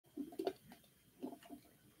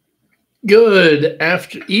Good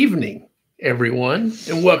after evening, everyone,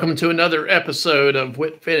 and welcome to another episode of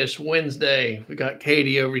Wit Finish Wednesday. We got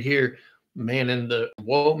Katie over here, manning the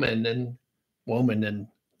woman and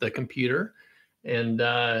the computer, and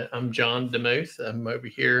I'm John Demuth. I'm over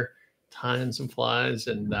here tying some flies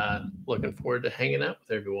and looking forward to hanging out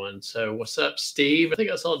with everyone. So, what's up, Steve? I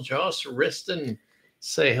think I saw Josh Riston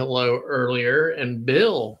say hello earlier, and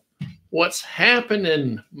Bill. What's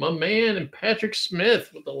happening, my man? And Patrick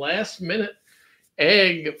Smith with the last minute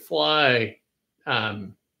egg fly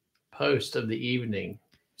um, post of the evening.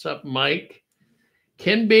 What's up, Mike?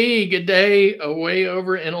 Ken B, good day away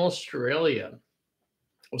over in Australia.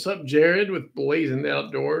 What's up, Jared with Blazing the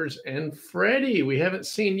Outdoors? And Freddie, we haven't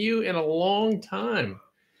seen you in a long time.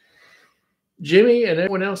 Jimmy and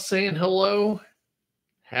everyone else saying hello.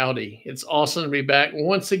 Howdy. It's awesome to be back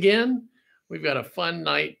once again. We've got a fun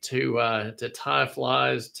night to tie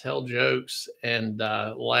flies, tell jokes, and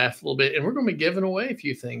laugh a little bit. And we're going to be giving away a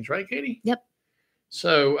few things, right, Katie? Yep.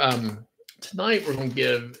 So tonight we're going to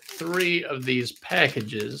give 3 of these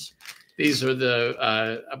packages. These are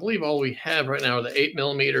the, I believe all we have right now are the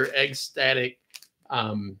 8mm egg static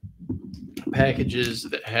packages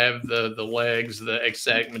that have the legs, the egg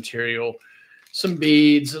static material, some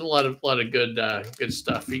beads, and a lot of good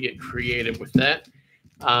stuff. You get creative with that.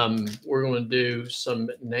 We're going to do some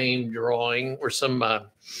name drawing or some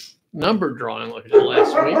number drawing like I did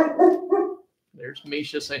last week. There's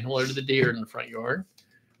Misha saying hello to the deer in the front yard.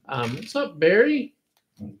 What's up, Barry?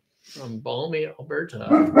 From balmy Alberta.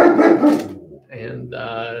 And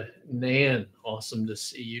Nan, awesome to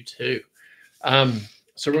see you too.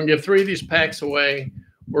 So we're going to give 3 of these packs away.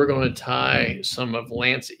 We're going to tie some of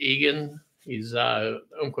Lance Egan. He's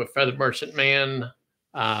Umpqua Feather Merchant Man.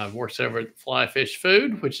 Works over at Fly Fish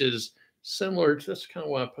Food, which is similar to this kind of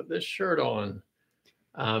why I put this shirt on.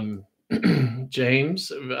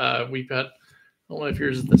 James, we've got, I don't know if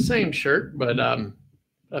yours is the same shirt, but I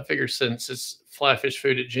figure since it's Fly Fish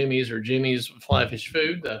Food at Jimmy's or Jimmy's Fly Fish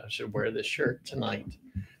Food, I should wear this shirt tonight.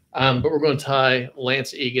 But we're going to tie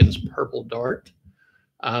Lance Egan's purple dart.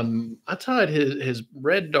 I tied his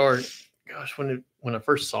red dart, gosh, when I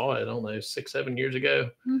first saw it, I don't know, 6-7 years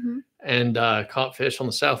ago, and caught fish on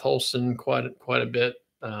the South Holston quite a bit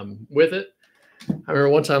with it. I remember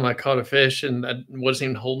one time I caught a fish and I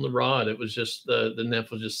wasn't even holding the rod. It was just the nymph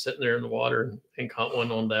was just sitting there in the water and caught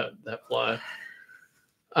one on that fly.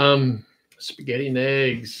 Spaghetti and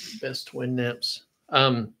eggs, best twin nymphs.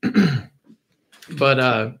 But we're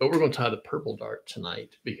going to tie the purple dart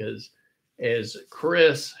tonight because, as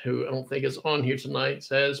Chris, who I don't think is on here tonight,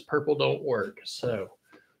 says, purple don't work. So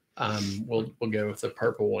we'll go with the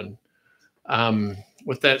purple one.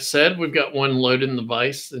 With that said, we've got one loaded in the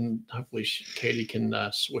vise, and hopefully Katie can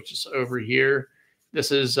switch us over here.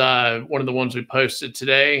 This is one of the ones we posted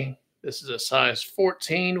today. This is a size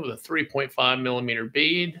 14 with a 3.5mm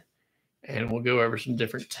bead, and we'll go over some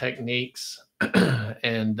different techniques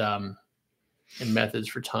and methods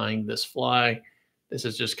for tying this fly. This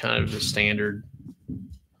is just kind of the standard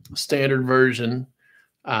version.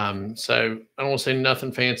 So I don't want to say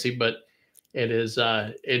nothing fancy, but it is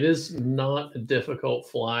not a difficult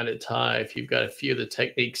fly to tie if you've got a few of the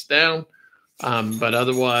techniques down. But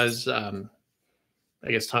otherwise, I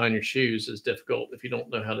guess tying your shoes is difficult if you don't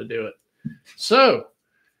know how to do it. So,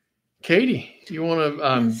 Katie, do you want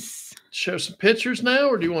to show some pictures now,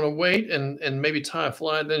 or do you want to wait and maybe tie a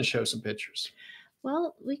fly and then show some pictures?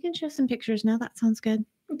 Well, we can show some pictures now. That sounds good.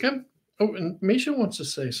 Okay. Oh, and Misha wants to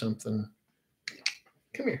say something.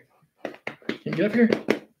 Come here. Can you get up here?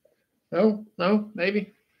 No,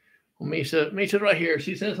 maybe. Well, Misha's right here.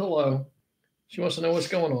 She says hello. She wants to know what's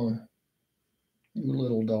going on. You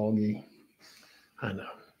little doggy. I know.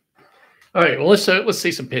 All right. Well, let's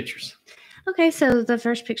see some pictures. Okay. So the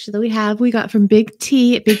first picture that we got from Big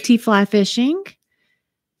T at Big T Fly Fishing.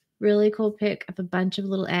 Really cool pic of a bunch of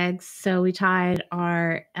little eggs. So we tied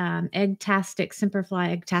our Egg-tastic, Semperfli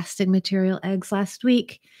Egg-tastic material eggs last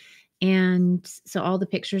week. And so all the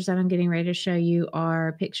pictures that I'm getting ready to show you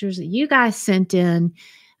are pictures that you guys sent in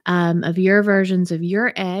of your versions of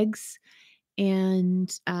your eggs.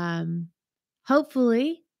 And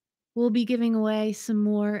hopefully we'll be giving away some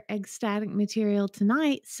more egg-static material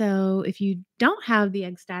tonight. So if you don't have the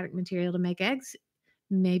egg-static material to make eggs,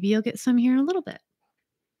 maybe you'll get some here in a little bit.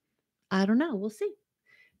 I don't know. We'll see.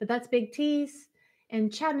 But that's Big T's.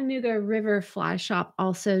 And Chattanooga River Fly Shop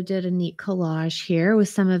also did a neat collage here with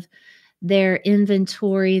some of their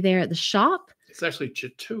inventory there at the shop. It's actually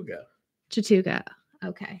Chattooga.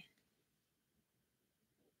 Okay.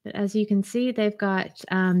 But as you can see, they've got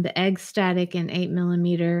the Egg-static and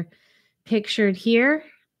 8mm pictured here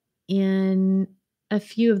in a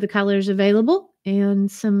few of the colors available and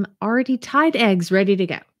some already tied eggs ready to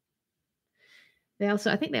go. I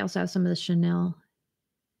think they also have some of the Chanel.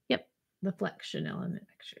 Yep, the Flex Chanel in the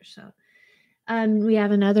picture. So we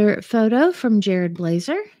have another photo from Jared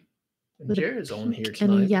Blazer. And Jared's on here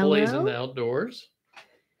tonight, blazing the outdoors.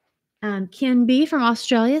 Ken B from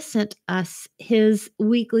Australia sent us his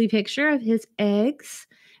weekly picture of his eggs.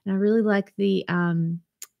 And I really like the,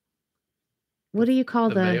 what do you call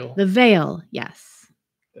the veil? The veil, yes.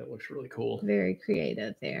 That looks really cool. Very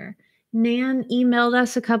creative there. Nan emailed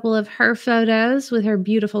us a couple of her photos with her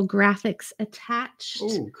beautiful graphics attached.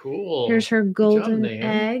 Oh, cool. Here's her golden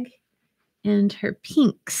egg and her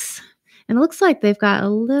pinks. And it looks like they've got a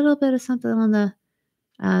little bit of something on the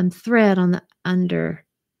thread on the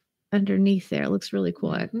underneath there. It looks really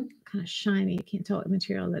cool. Kind of shiny. You can't tell what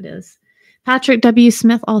material that is. Patrick W.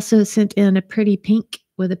 Smith also sent in a pretty pink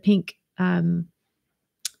with a pink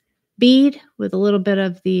bead with a little bit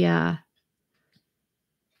of the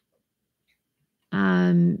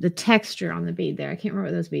texture on the bead there. I can't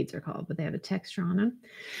remember what those beads are called, but they have a texture on them.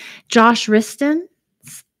 Josh Riston's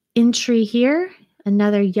entry here,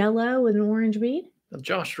 another yellow with an orange bead. Now,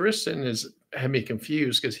 Josh Riston had me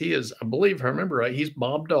confused because he is, I believe, if I remember right, he's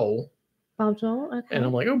Bob Dole. Bob Dole, okay. And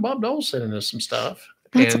I'm like, oh, Bob Dole's sending us some stuff.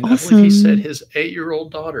 That's and awesome. I believe he said his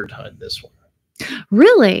 8-year-old daughter tied this one.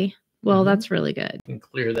 Really? Well, that's really good. And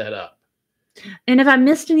clear that up. And if I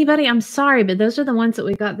missed anybody, I'm sorry, but those are the ones that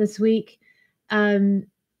we got this week.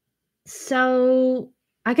 So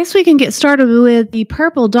I guess we can get started with the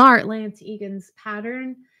purple dart, Lance Egan's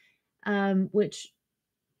pattern, which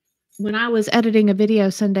when I was editing a video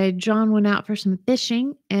Sunday, John went out for some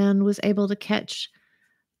fishing and was able to catch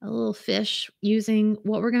a little fish using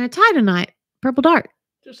what we're going to tie tonight, purple dart.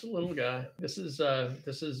 Just a little guy. This is the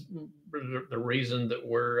reason that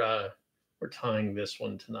we're tying this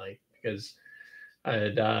one tonight, because I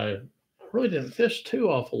had really didn't fish too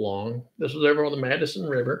awful long. This was over on the Madison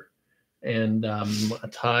River, and I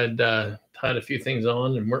tied a few things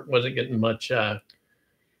on and wasn't getting much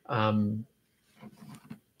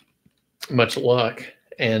luck.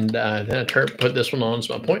 And then I put this one on as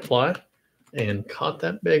my point fly and caught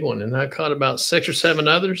that big one. And I caught about 6 or 7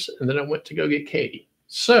 others, and then I went to go get Katie.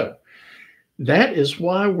 So that is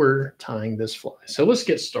why we're tying this fly. So let's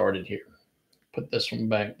get started here. Put this one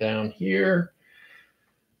back down here.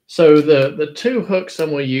 So the 2 hooks I'm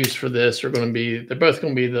going to use for this are going to be, they're both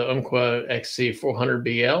going to be the Umpqua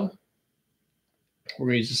XC400BL. We're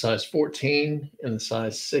going to use the size 14 and the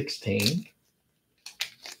size 16.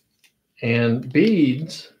 And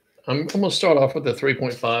beads, I'm going to start off with the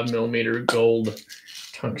 3.5 millimeter gold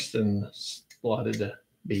tungsten slotted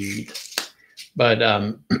bead. But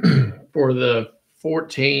for the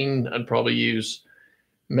 14, I'd probably use,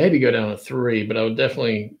 maybe go down to 3, but I would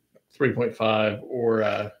definitely 3.5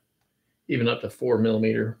 or even up to 4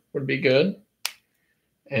 millimeter would be good.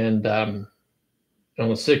 And on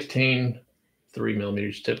the 16, 3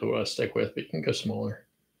 millimeters typically what I stick with, but you can go smaller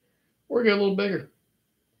or go a little bigger.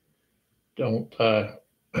 Don't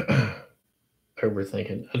overthink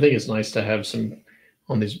it. I think it's nice to have some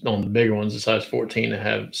on the bigger ones, the size 14, to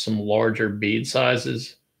have some larger bead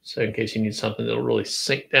sizes. So in case you need something that'll really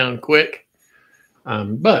sink down quick.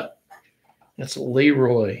 But that's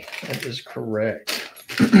Leroy. That is correct.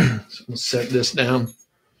 So I'm going to set this down.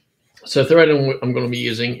 So the thread I'm going to be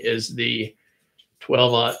using is the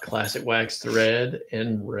 12-aught classic wax thread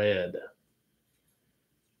in red.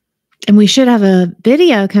 And we should have a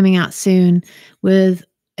video coming out soon with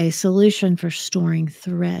a solution for storing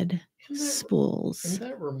thread spools. And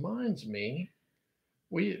that reminds me,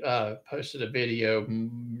 we posted a video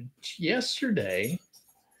yesterday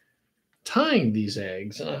tying these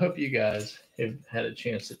eggs, and I hope you guys have had a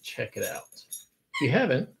chance to check it out. If you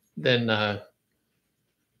haven't, then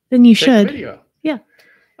you should. The video. Yeah.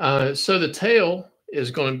 So the tail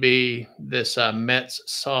is going to be this Metz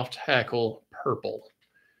soft hackle purple.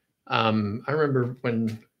 I remember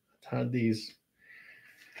when I tied these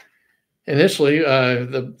initially,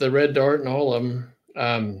 the red dart and all of them.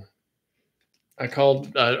 I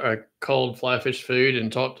called Fly Fish Food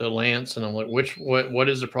and talked to Lance, and I'm like, what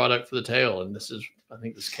is the product for the tail? And I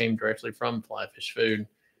think this came directly from Fly Fish Food.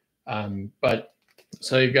 But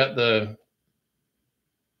so you've got the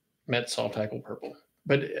Metz soft hackle purple.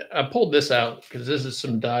 But I pulled this out because this is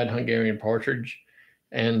some dyed Hungarian partridge,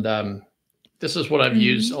 and this is what I've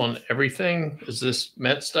used on everything, is this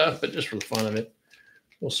Metz stuff, but just for the fun of it,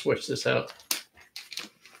 we'll switch this out.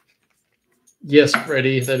 Yes,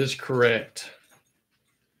 Freddie, that is correct.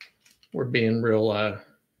 We're being real,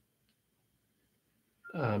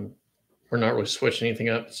 we're not really switching anything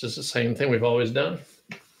up. It's just the same thing we've always done.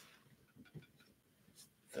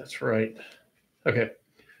 that's right. Okay.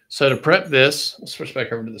 So to prep this, let's switch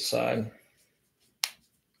back over to the side.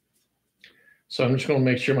 So I'm just going to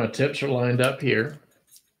make sure my tips are lined up here.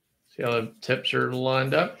 See how the tips are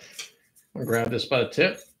lined up? I'm going to grab this by the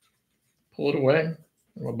tip, pull it away.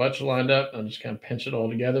 My butts are lined up. I'll just kind of pinch it all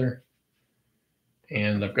together.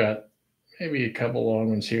 And I've got maybe a couple long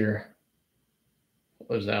ones here. Pull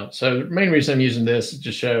those out. So the main reason I'm using this is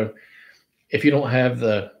to show if you don't have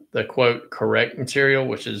the quote correct material,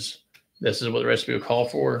 which is this is what the recipe will call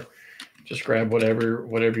for, just grab whatever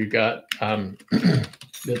you got.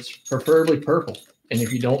 That's preferably purple. And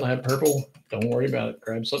if you don't have purple, don't worry about it.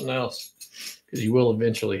 Grab something else because you will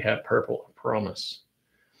eventually have purple, I promise.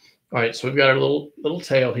 All right, so we've got our little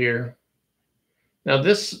tail here. Now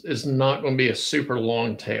this is not going to be a super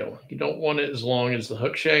long tail. You don't want it as long as the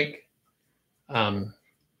hook shank. I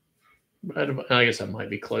guess that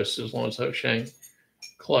might be close to as long as hook shank.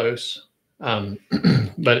 Close.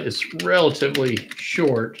 But it's relatively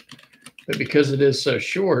short. But because it is so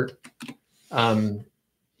short,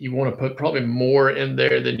 you want to put probably more in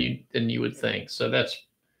there than you would think. So that's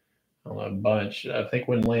a bunch. I think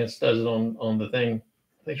when Lance does it on the thing,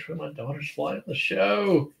 thanks for my daughter's flight on the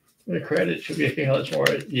show. The credit should be acknowledged for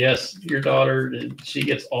it. Yes, your daughter, she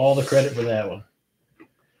gets all the credit for that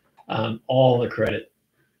one. All the credit.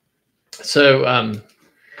 So,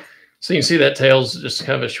 so you can see that tail's just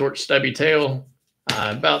kind of a short, stubby tail,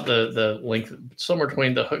 about the length, somewhere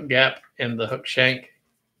between the hook gap and the hook shank.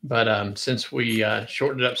 But since we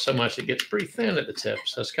shortened it up so much, it gets pretty thin at the tip.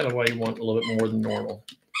 So that's kind of why you want a little bit more than normal.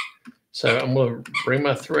 So I'm going to bring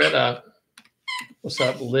my thread up. What's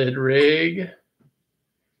up, lid rig?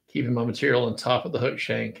 Keeping my material on top of the hook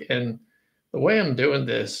shank. And the way I'm doing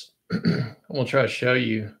this, I'm going to try to show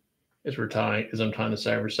you as I'm tying this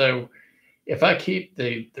over. So if I keep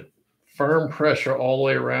the firm pressure all the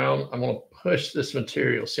way around, I'm going to push this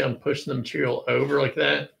material. See, I'm pushing the material over like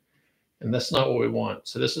that. And that's not what we want.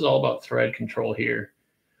 So this is all about thread control here.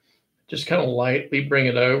 Just kind of lightly bring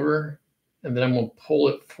it over. And then I'm going to pull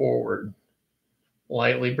it forward.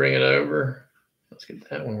 Lightly bring it over. Let's get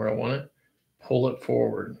that one where I want it. Pull it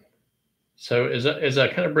forward. So as I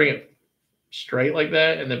kind of bring it straight like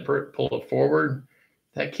that and then pull it forward,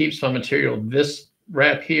 that keeps my material. This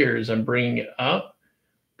wrap here, as I'm bringing it up,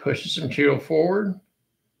 pushes the material forward,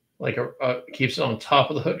 like keeps it on top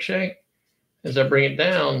of the hook shank. As I bring it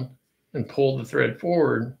down and pull the thread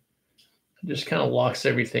forward, it just kind of locks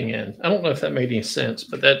everything in. I don't know if that made any sense,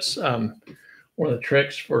 but that's one of the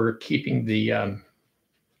tricks for keeping the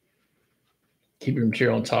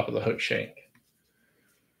material on top of the hook shank.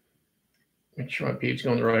 Make sure my bead's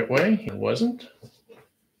going the right way. It wasn't.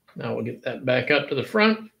 Now we'll get that back up to the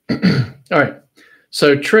front. All right.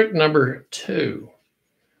 So trick number 2.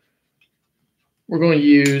 We're going to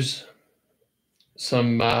use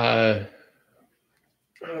some, oh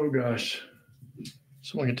gosh,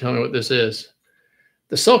 someone can tell me what this is.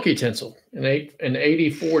 The sulky tinsel, an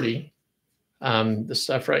 8040. The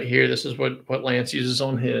stuff right here, this is what Lance uses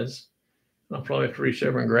on his. I'll probably have to reach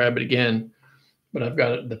over and grab it again. But I've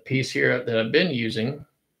got the piece here that I've been using.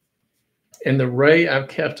 And the way I've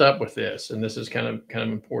kept up with this, and this is kind of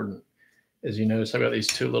important, as you notice, I've got these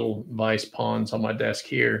 2 little vice pawns on my desk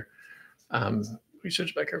here. We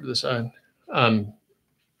switch back over to the side.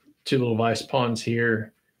 2 little vice pawns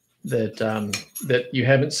here that that you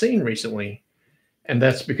haven't seen recently. And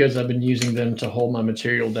that's because I've been using them to hold my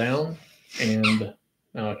material down. And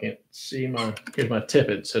now I can't see here's my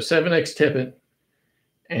tippet. So 7X tippet.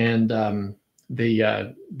 And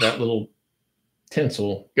that little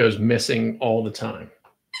tinsel goes missing all the time.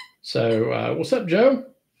 So what's up, Joe?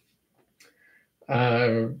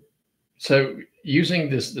 So using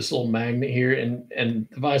this little magnet here, and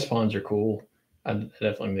the vice pawns are cool.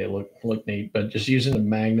 Definitely they look neat, but just using the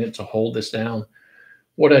magnet to hold this down.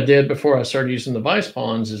 What I did before I started using the vice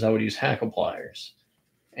pawns is I would use hackle pliers.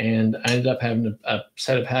 And I ended up having a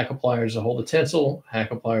set of hackle pliers to hold the tinsel,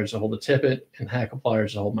 hackle pliers to hold the tippet, and hackle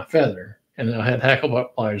pliers to hold my feather. And then I had hackle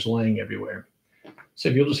pliers laying everywhere. So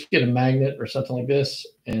if you'll just get a magnet or something like this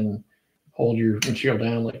and hold your material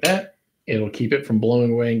down like that, it'll keep it from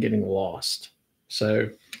blowing away and getting lost. So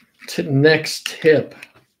next tip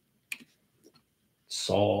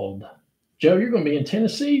solved. Joe, you're going to be in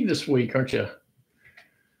Tennessee this week, aren't you?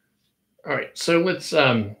 All right, so let's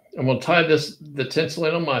I'm going to tie the tinsel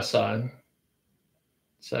in on my side.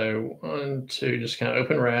 So 1, 2, just kind of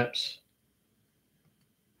open wraps.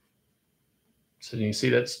 So you can see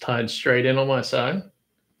that's tied straight in on my side.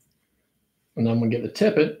 And I'm going to get the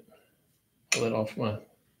tippet, pull it off from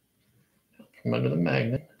under the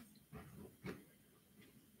magnet.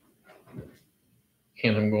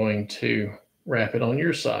 And I'm going to wrap it on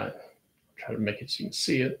your side. Try to make it so you can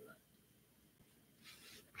see it.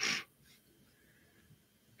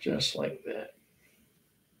 Just like that.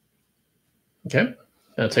 Okay.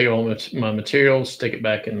 Now take all my materials, stick it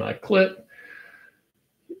back in my clip.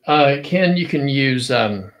 You can use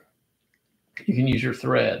your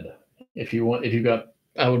thread if you want. If you've got,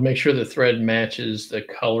 I would make sure the thread matches the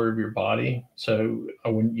color of your body. So I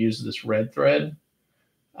wouldn't use this red thread.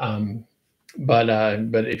 But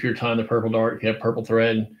if you're tying the purple dart, if you have purple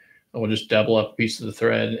thread, I will just double up a piece of the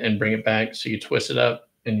thread and bring it back. So you twist it up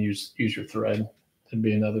and use your thread. That'd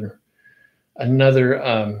be another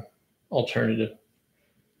alternative.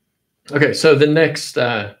 Okay, so the next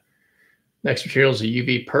material is a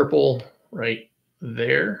UV purple right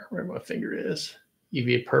there, where my finger is.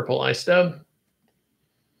 UV purple eye stub.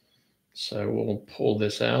 So we'll pull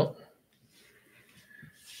this out.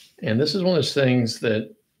 And this is one of those things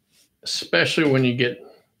that, especially when you get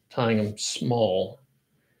tying them small,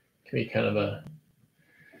 can be kind of a,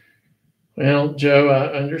 well, Joe,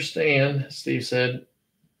 I understand. Steve said,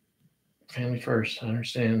 family first. I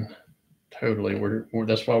understand totally.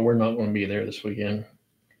 That's why we're not going to be there this weekend.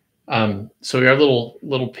 So we got a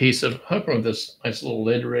little piece of, hoping with this nice little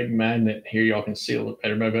lid rig magnet here, y'all can see a little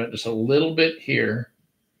better. But just a little bit here.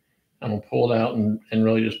 I'm gonna pull it out and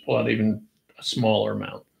really just pull out even a smaller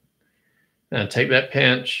amount. Now take that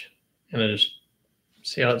pinch and I just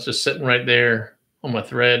see how it's just sitting right there on my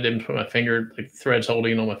thread. Didn't put my finger, like the thread's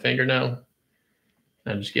holding on my finger now.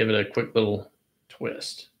 And I just give it a quick little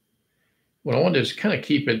twist. What I want to do is kind of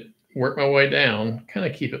keep it, work my way down, kind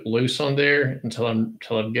of keep it loose on there until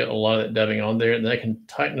I get a lot of that dubbing on there, and then I can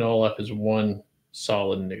tighten it all up as one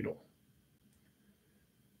solid noodle.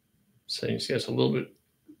 So you see it's a little bit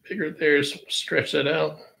bigger there, so stretch that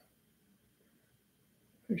out.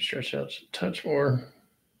 Maybe stretch out just a touch more.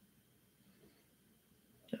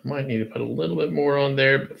 I might need to put a little bit more on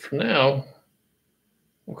there, but for now,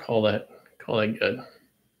 we'll call that good.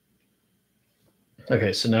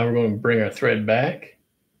 Okay, so now we're going to bring our thread back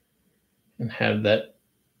and have that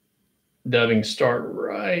dubbing start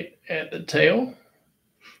right at the tail.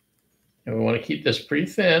 And we want to keep this pretty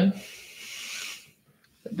thin.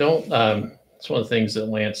 Don't, it's one of the things that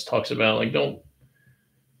Lance talks about, like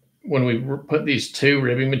when we put these two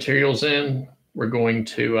ribbing materials in, we're going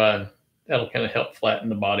to, that'll kind of help flatten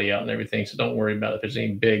the body out and everything. So don't worry about if there's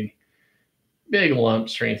any big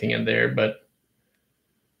lumps or anything in there, but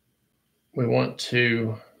we want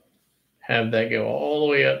to have that go all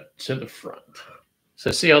the way up to the front. So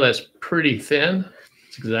see how that's pretty thin?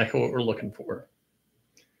 That's exactly what we're looking for.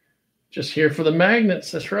 Just here for the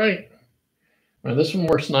magnets, that's right. Now this one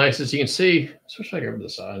works nice, as you can see. Switch back over to the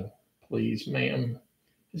side, please, ma'am.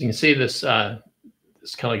 As you can see, this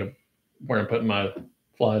it's kind of like where I'm putting my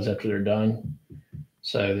flies after they're done.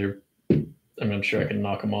 So I'm sure I can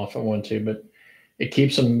knock them off if I want to, but it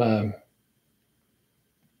keeps them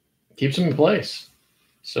in place.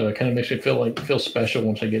 So it kind of makes me feel special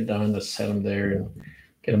once I get done to set them there and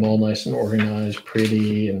get them all nice and organized,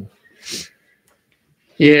 pretty, and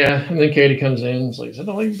yeah. And then Katie comes in and is like, "Is that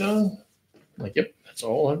all you've done?" I'm like, "Yep, that's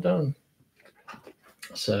all I've done."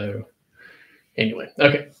 So anyway,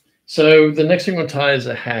 okay. So the next thing we'll tie is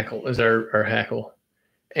a hackle, is our hackle,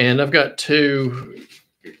 and I've got two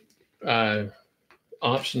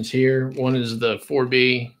options here. One is the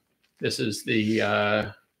 4B. This is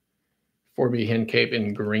the 4B hen cape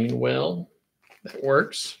in Greenwell. That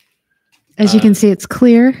works. As you can see, it's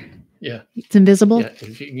clear. Yeah. It's invisible. Yeah.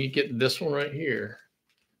 If you get this one right here,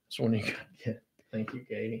 this one you got. Yeah. Thank you,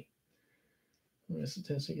 Katie. What's the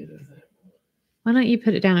test to get it? Why don't you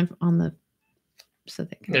put it down on the, so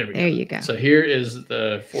they can, there you go. So here is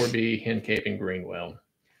the 4B hen cape in Greenwell.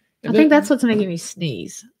 I think that's what's making me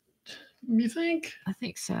sneeze. You think? I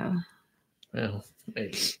think so. Well,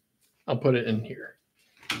 maybe. I'll put it in here.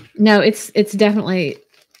 No, it's definitely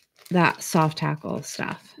that soft tackle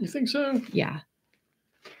stuff. You think so? Yeah.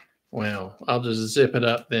 Well, I'll just zip it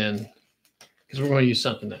up then, because we're going to use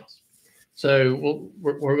something else. So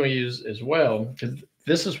we're going to use as well, because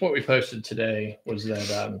this is what we posted today, was that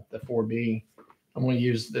the 4B. I'm going to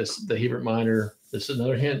use the Hebert miner. This is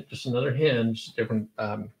another hinge, different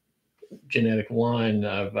genetic line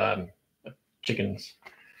of chickens.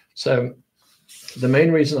 So the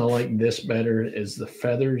main reason I like this better is the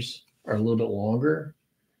feathers are a little bit longer,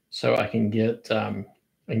 so I can get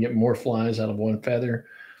more flies out of one feather.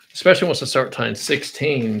 Especially once I start tying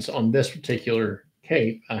 16s on this particular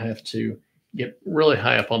cape, I have to get really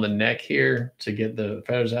high up on the neck here to get the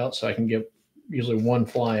feathers out, so I can get usually one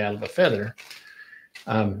fly out of a feather.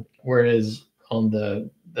 Whereas on the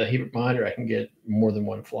Hebert miner, I can get more than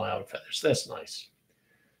one fly out of feathers. So that's nice.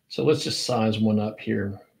 So let's just size one up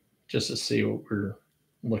here just to see what we're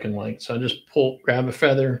looking like. So I just grab a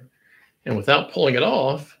feather, and without pulling it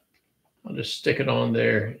off, I'll just stick it on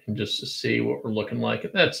there and just to see what we're looking like.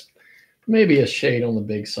 And that's maybe a shade on the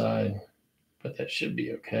big side, but that should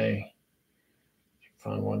be okay.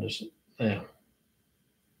 Find one just, yeah.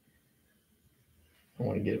 I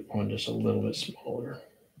want to get one just a little bit smaller.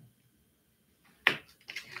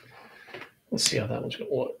 Let's see how that one's going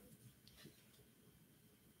to look.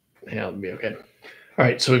 Yeah, it'll be okay. All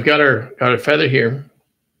right, so we've got our feather here.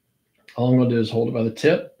 All I'm going to do is hold it by the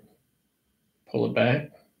tip, pull it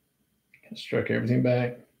back, construct everything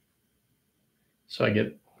back. So I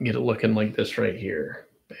get it looking like this right here.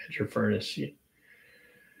 Badger furnace.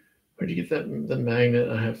 Where'd you get that? The magnet?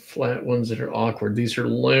 I have flat ones that are awkward. These are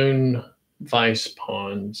Loon Vice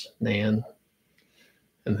Ponds, Nan.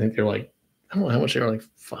 And I think they're like, I don't know how much they are, like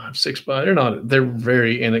 $5, $6. They're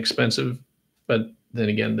very inexpensive, but then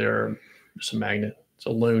again, they're just a magnet. It's a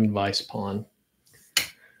Loon Vice Pond.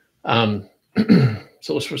 So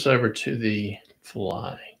let's switch over to the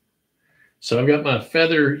fly. So I've got my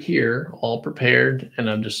feather here all prepared, and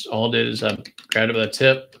I'm just, all I did is I grabbed it by the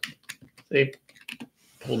tip, see,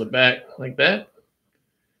 pulled it back like that.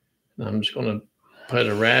 And I'm just going to put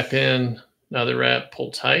a wrap in, another wrap,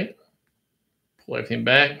 pull tight, pull everything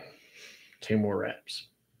back, 2 more wraps.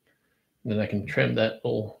 And then I can trim that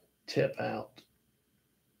little tip out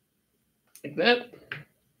like that.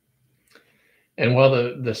 And while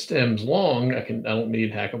the stem's long, I don't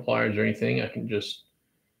need hackle pliers or anything. I can just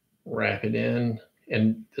wrap it in.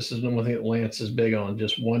 And this is the one thing that Lance is big on.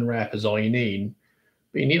 Just one wrap is all you need.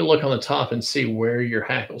 But you need to look on the top and see where your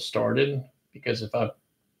hackle started. Because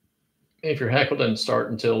if your hackle doesn't start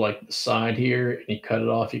until like the side here and you cut it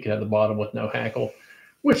off, you can have the bottom with no hackle,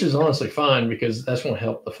 which is honestly fine because that's going to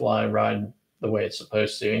help the fly ride the way it's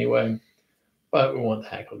supposed to anyway. But we want the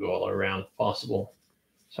hackle to go all around if possible.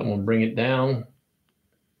 So I'm going to bring it down,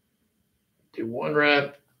 do 1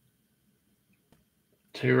 wrap,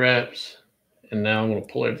 2 wraps, and now I'm going to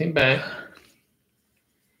pull everything back.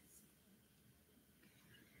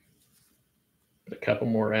 Put a couple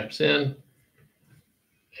more wraps in,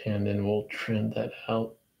 and then we'll trim that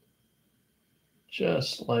out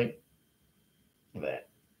just like that.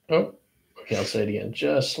 Oh, okay, I'll say it again,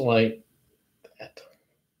 just like that.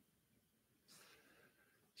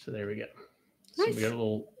 So there we go. So Nice. we got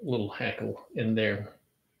a little hackle in there.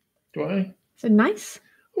 Do I? So nice.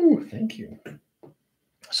 Oh, thank you.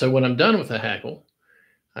 So when I'm done with the hackle,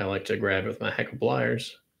 I like to grab it with my hackle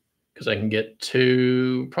pliers because I can get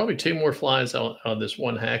probably 2 more flies out of this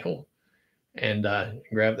one hackle, and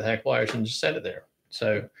grab the hackle pliers and just set it there.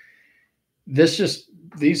 So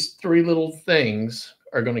these 3 little things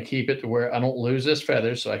are going to keep it to where I don't lose this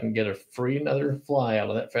feather, so I can get another fly out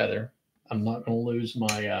of that feather. I'm not going to lose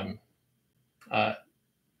my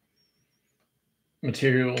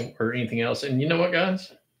material or anything else. And you know what,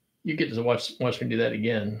 guys? You get to watch me do that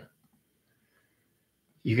again.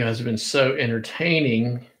 You guys have been so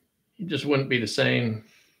entertaining. It just wouldn't be the same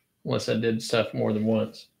unless I did stuff more than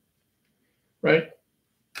once. Right?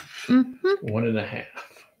 Mm-hmm. 1.5.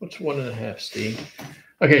 What's 1.5, Steve?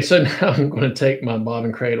 Okay, so now I'm going to take my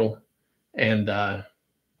bobbin cradle and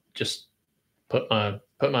just put my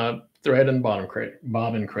thread in the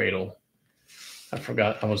bobbin cradle. I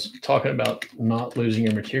forgot. I was talking about not losing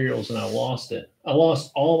your materials, and I lost it. I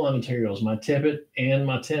lost all my materials, my tippet and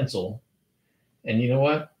my tinsel. And you know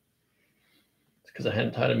what? It's because I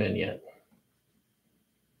hadn't tied them in yet.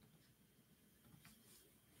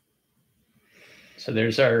 So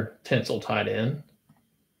there's our tinsel tied in.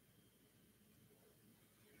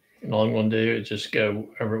 And all I'm going to do is just go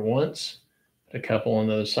over it once, put a couple on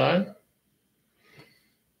the other side,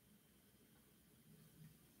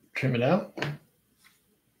 trim it out,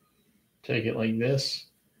 take it like this,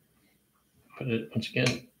 put it once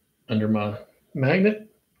again under my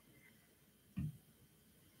magnet.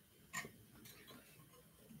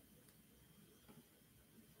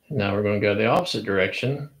 Now we're going to go the opposite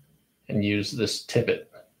direction and use this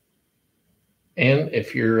tippet. And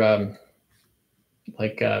if you're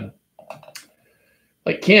like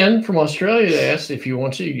Ken from Australia asked, if you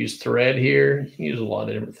want to use thread here, you can use a lot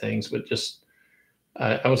of different things, but just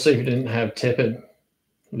I would say if you didn't have tippet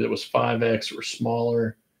that was 5X or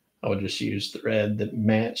smaller, I would just use thread that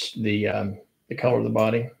matched the color of the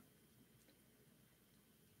body.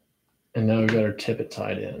 And now we've got our tippet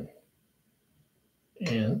tied in.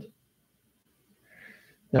 And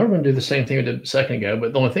now we're going to do the same thing we did a second ago,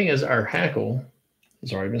 but the only thing is our hackle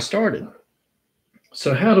has already been started.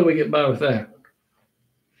 So how do we get by with that?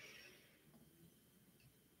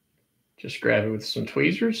 Just grab it with some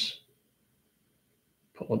tweezers,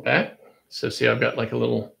 Pull it back. So see, I've got like a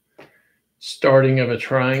little starting of a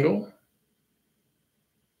triangle.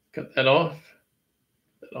 Cut that off.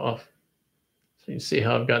 That off. So you see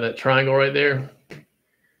how I've got that triangle right there.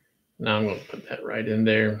 Now I'm going to put that right in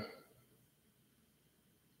there.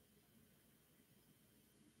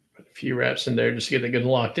 Put a few wraps in there just to get it good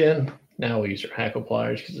locked in. Now we'll use our hackle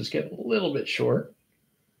pliers because it's getting a little bit short.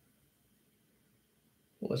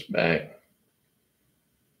 Pull this back.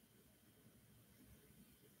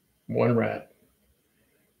 One wrap.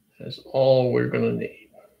 That's all we're going to need.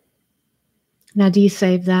 Now, do you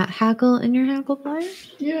save that hackle in your hackle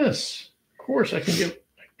pliers? Yes, of course. I can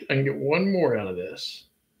get one more out of this.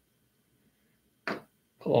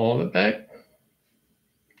 Pull all of it back,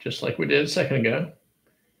 just like we did a second ago.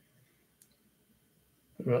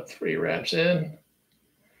 Put about 3 wraps in.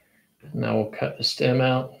 Now we'll cut the stem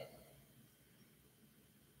out.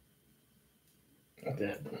 Like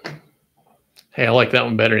that. Hey, I like that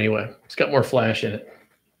one better anyway. It's got more flash in it.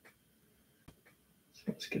 So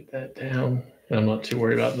let's get that down. And I'm not too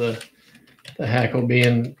worried about the hackle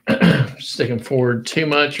being sticking forward too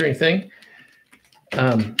much or anything.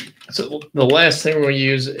 So the last thing we're going to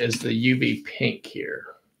use is the UV pink here.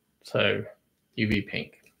 So UV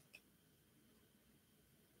pink.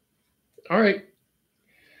 All right.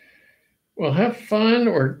 Well, have fun,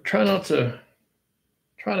 or try to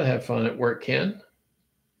have fun at work, Ken.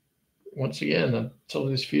 Once again, I've told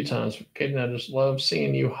you this a few times, Katie and I just love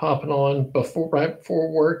seeing you hopping on right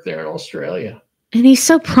before work there in Australia. And he's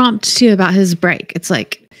so prompt too about his break. It's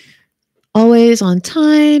like always on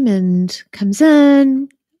time and comes in,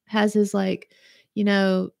 has his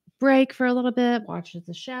break for a little bit, watches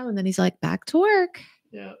the show, and then he's like back to work.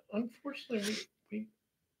 Yeah, unfortunately, we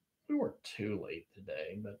weren't too late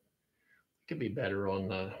today, but it could be better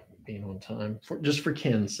on being on time just for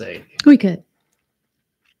Ken's sake. We could.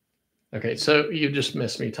 Okay, so you just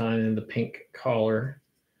missed me tying in the pink collar.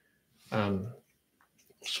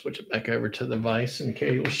 Switch it back over to the vise, and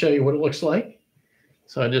Katie will show you what it looks like.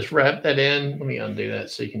 So I just wrapped that in. Let me undo that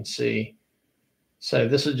so you can see. So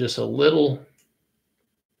this is just a little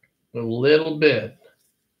bit,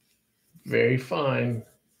 very fine,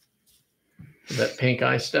 of that pink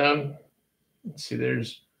eye stub. See,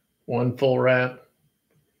 there's 1 full wrap.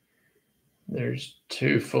 There's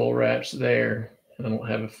 2 full wraps there. I don't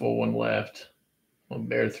have a full one left on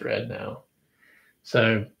bare thread now.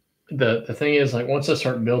 So the thing is, like, once I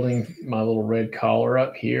start building my little red collar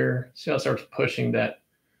up here, see how it starts pushing that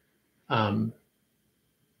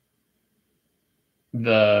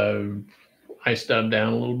the eye stub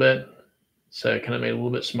down a little bit. So it kind of made it a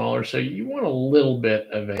little bit smaller. So you want a little bit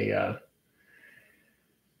of a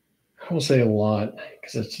I won't say a lot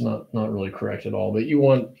because it's not really correct at all, but you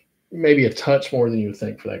want maybe a touch more than you would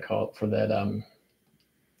think for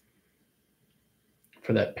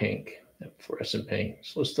that pink, that fluorescent pink.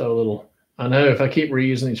 So let's throw a little. I know if I keep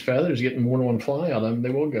reusing these feathers, getting more than one fly out of them, they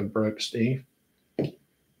will go broke, Steve.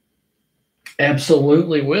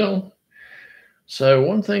 Absolutely will. So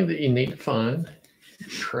one thing that you need to find,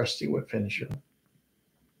 trusty whip finisher.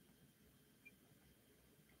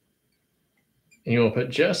 And you'll put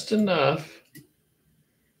just enough.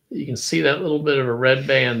 You can see that little bit of a red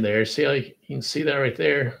band there. See how you can see that right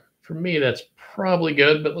there? For me, that's probably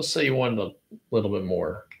good, but let's say you wanted a little bit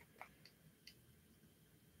more.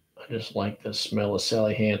 I just like the smell of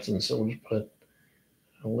Sally Hansen, so we'll just put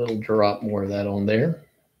a little drop more of that on there.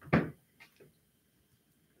 Bring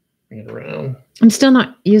it around. I'm still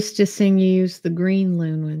not used to seeing you use the green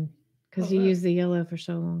loon one because you used the yellow for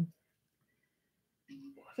so long.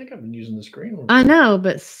 I think I've been using this green one. I know,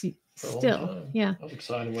 but still, yeah. I was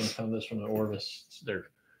excited when I found this one at Orvis. It's their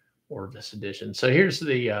Orvis edition. So here's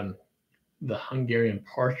the Hungarian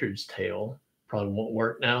partridge tail. Probably won't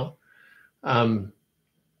work now,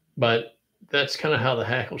 but that's kind of how the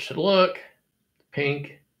hackle should look.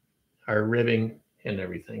 Pink, our ribbing, and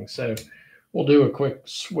everything. So we'll do a quick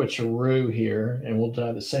switcheroo here, and we'll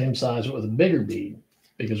tie the same size with a bigger bead,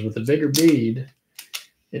 because with the bigger bead,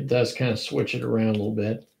 it does kind of switch it around a little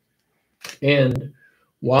bit. And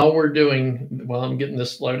while I'm getting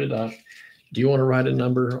this loaded up, do you want to write a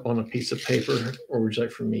number on a piece of paper, or would you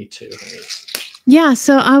like for me to, honey? Yeah,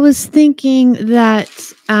 so I was thinking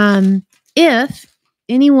that if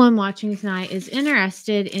anyone watching tonight is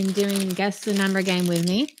interested in doing Guess the Number game with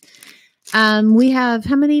me, we have,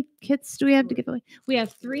 how many kits do we have to give away? We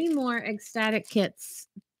have 3 more ecstatic kits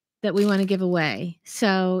that we want to give away.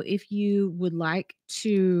 So if you would like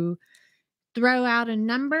to throw out a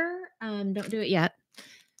number, don't do it yet,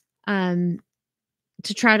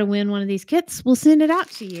 to try to win one of these kits, we'll send it out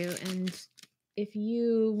to you. And if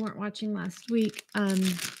you weren't watching last week,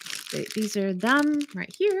 These are them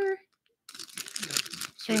right here.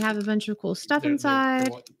 They have a bunch of cool stuff inside.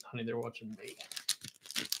 Honey, they're watching me.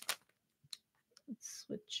 Let's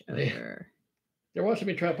switch over. They're watching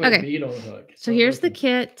me try to put a bead on the hook. So here's the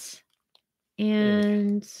kit,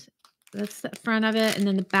 and that's the front of it, and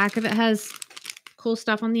then the back of it has cool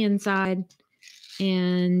stuff on the inside.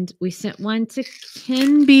 And we sent one to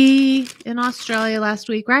Ken B in Australia last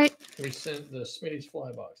week, right? We sent the Smitty's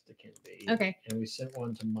Fly Box to Ken B. Okay. And we sent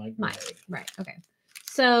one to Mike. Right. Okay.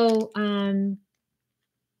 So,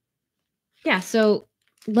 yeah. So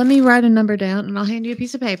let me write a number down, and I'll hand you a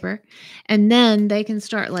piece of paper, and then they can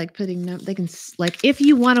start like putting. They can like if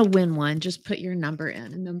you want to win one, just put your number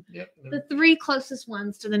in, and the 3 closest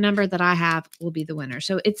ones to the number that I have will be the winner.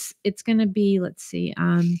 So it's gonna be. Let's see.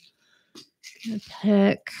 Gonna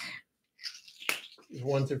pick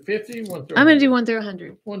 1 through 50. 1 through. I'm gonna do 1 through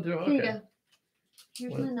 100. 1 through. Okay. Here you go.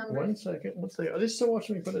 Here's my number. 1 second. Let's see. Are they still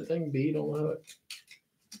watching me put a dang bead on the hook?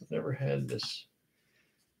 I've never had this.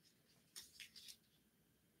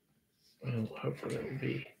 Well, hopefully that will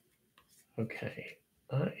be okay.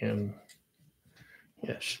 I am.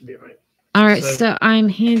 Yeah, should be right. All right. So I'm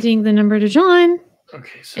handing the number to John.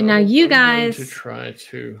 Okay. So and now you I'm guys going to try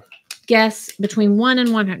to guess between 1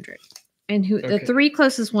 and 100. And the 3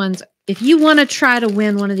 closest ones, if you want to try to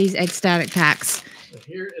win one of these egg static packs. So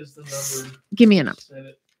here is the number. Give me a number.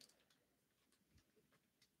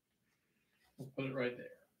 We'll put it right there.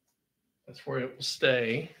 That's where it will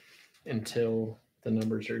stay until the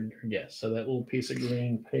numbers are guessed. So that little piece of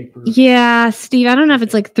green paper. Yeah, Steve, I don't know if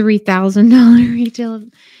it's like $3,000 retail.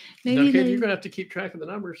 Maybe you're going to have to keep track of the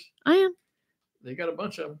numbers. I am. They got a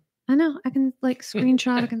bunch of them. I know. I can like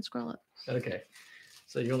screenshot. I can scroll up. Okay.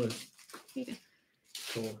 So you're going to.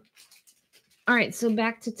 Cool. All right, so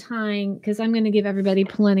back to tying, because I'm going to give everybody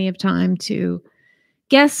plenty of time to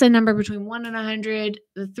guess a number between 1 and 100.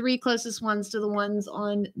 The 3 closest ones to the ones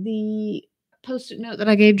on the Post-it note that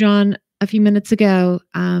I gave John a few minutes ago.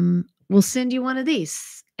 We'll send you one of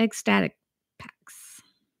these egg static packs.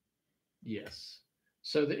 Yes.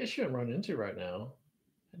 So the issue I'm running into right now,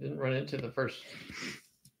 I didn't run into the first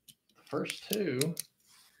 2,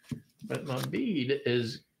 but my bead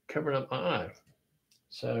is covering up my eye.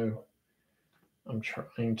 So I'm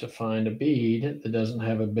trying to find a bead that doesn't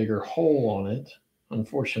have a bigger hole on it.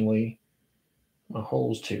 Unfortunately, my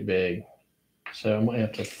hole's too big. So I might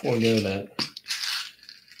have to forego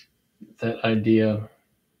that idea.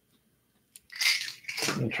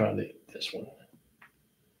 Let me try this one.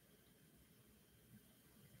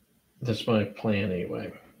 That's my plan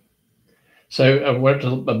anyway. So I went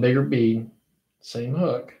to a bigger bead, same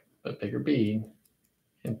hook, but bigger bead.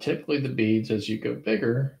 And typically the beads, as you go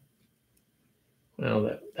bigger, well,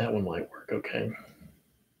 that one might work okay.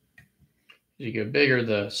 As you go bigger,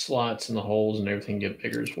 the slots and the holes and everything get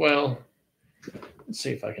bigger as well. Let's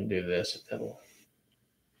see if I can do this, if that'll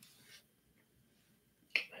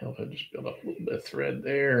help. I just build up a little bit of thread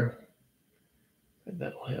there.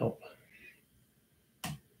 That'll help.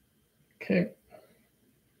 Okay.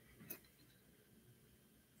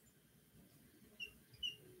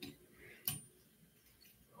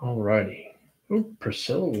 All righty. Ooh,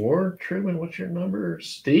 Priscilla Ward, Truman, what's your number?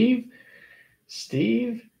 Steve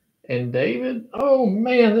and David. Oh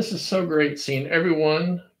man, this is so great seeing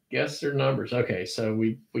everyone guess their numbers. Okay, so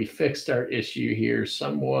we fixed our issue here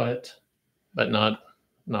somewhat, but not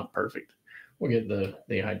perfect. We'll get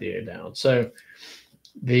the idea down. So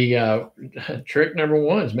the trick number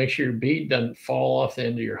 1 is make sure your bead doesn't fall off the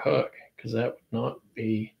end of your hook, because that would not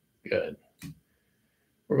be good.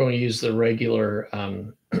 We're going to use the regular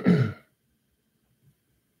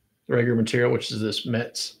regular material, which is this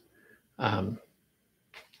Metz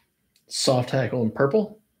soft tackle in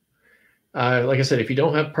purple. Like I said, if you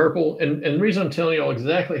don't have purple, and the reason I'm telling you all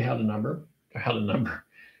exactly how to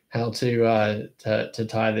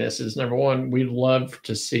tie this is, number 1, we'd love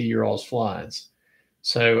to see your all's flies.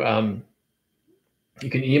 So you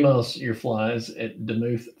can email us your flies at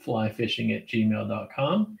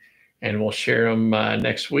demuthflyfishing@gmail.com, and we'll share them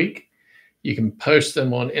next week. You can post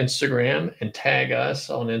them on Instagram and tag us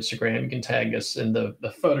on Instagram. You can tag us in the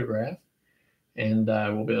photograph, and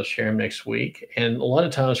we'll be able to share them next week. And a lot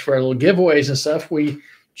of times for our little giveaways and stuff, we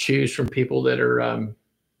choose from people that are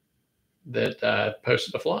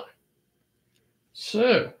posted a fly.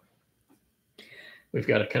 So we've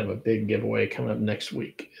got a kind of a big giveaway coming up next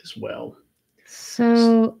week as well.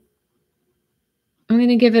 So I'm going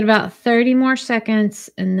to give it about 30 more seconds,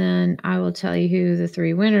 and then I will tell you who the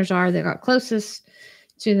 3 winners are that got closest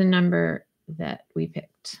to the number that we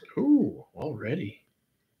picked. Ooh, already.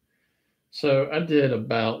 So I did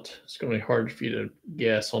about, it's going to be hard for you to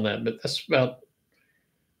guess on that, but that's about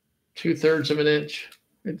 2/3 of an inch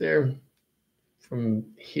right there from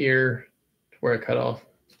here to where I cut off.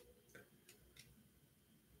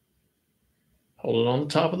 Hold it on the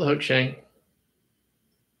top of the hook shank.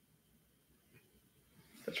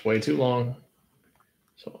 That's way too long.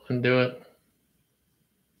 So undo it.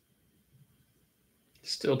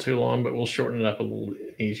 Still too long, but we'll shorten it up a little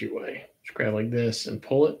easier way. Just grab like this and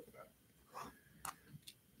pull it.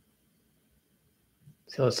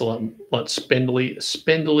 So it's a lot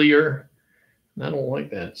spindlier. And I don't like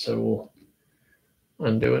that, so we'll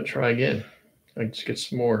undo it. Try again. I just get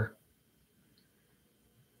some more.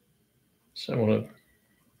 So I want to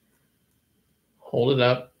hold it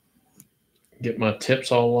up, get my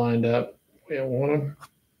tips all lined up. We don't want them.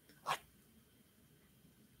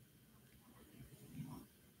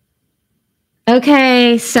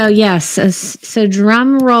 Okay, so yes, so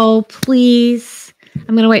drum roll, please.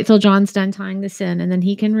 I'm going to wait till John's done tying this in, and then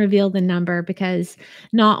he can reveal the number, because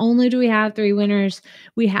not only do we have 3 winners,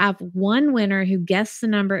 we have 1 winner who guessed the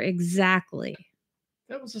number exactly.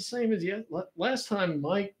 That was the same as last time.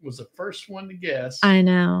 Mike was the first one to guess. I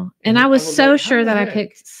know, and I was so sure that I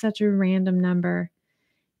picked such a random number,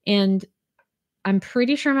 and I'm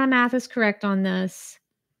pretty sure my math is correct on this.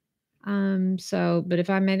 But if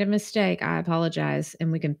I made a mistake, I apologize,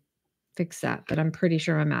 and we can fix that. But I'm pretty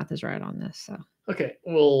sure my math is right on this. So okay,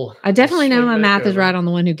 well, I definitely know my math is right on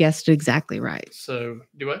the one who guessed exactly right. So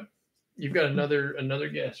do what? You've got another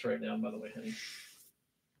guess right now, by the way, honey.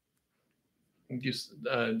 Just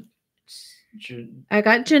I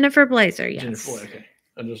got Jennifer Blazer. Yes. Jennifer, okay.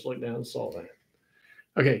 I just looked down and saw that.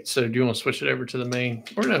 Okay, so do you want to switch it over to the main,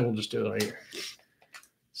 or no? We'll just do it right here.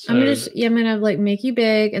 So, I'm gonna like make you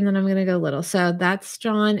big, and then I'm gonna go little. So that's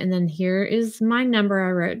John, and then here is my number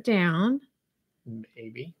I wrote down.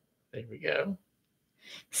 Maybe. There we go.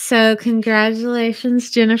 So congratulations,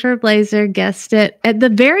 Jennifer Blazer guessed it at the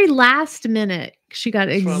very last minute. She got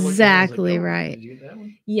exactly right. Did you get that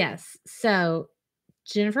one? Yes. So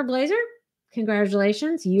Jennifer Blazer,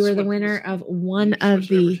 congratulations. You are the winner of one of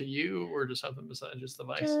the. To you or to something besides just the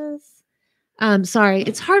vice? Sorry,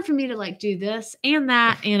 it's hard for me to like do this and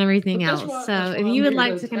that and everything else. So if you would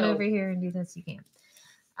like to come over here and do this, you can.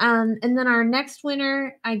 And then our next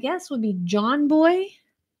winner, I guess, would be John Boy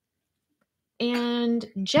and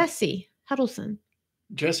Jesse Huddleston.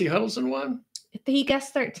 Jesse Huddleston won? He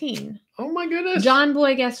guessed 13. Oh my goodness. John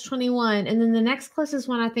Boy guessed 21. And then the next closest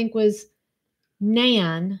one, I think, was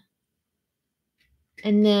Nan.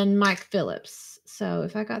 And then Mike Phillips. So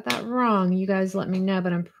if I got that wrong, you guys let me know.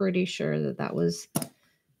 But I'm pretty sure that was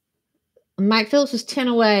Mike Phillips was 10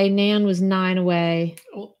 away. Nan was 9 away.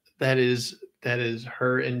 Well, that is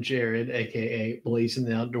her and Jared, aka Blazing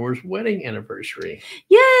the Outdoors wedding anniversary.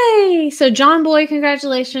 Yay! So John Boy,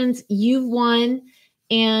 congratulations. You've won.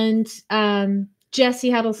 And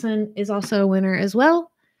Jesse Huddleston is also a winner as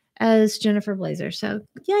well as Jennifer Blazer. So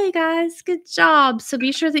yay, guys. Good job. So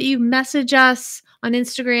be sure that you message us on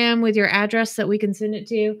Instagram with your address that we can send it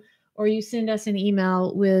to, or you send us an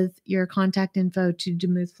email with your contact info to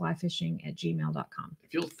demuthflyfishing@gmail.com.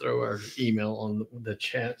 If you'll throw our email on the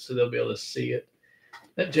chat so they'll be able to see it.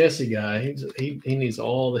 That Jesse guy, he needs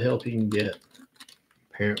all the help he can get,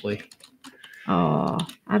 apparently. Oh,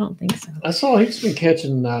 I don't think so. I saw he's been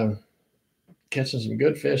catching some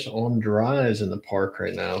good fish on dries in the park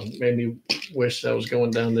right now. Made me wish I was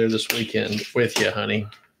going down there this weekend with you, honey.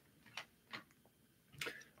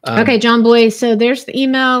 Okay, John Boy. So there's the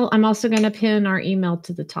email. I'm also going to pin our email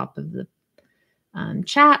to the top of the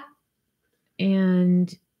chat.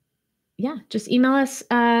 And yeah, just email us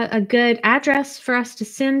a good address for us to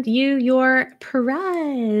send you your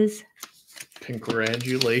prize.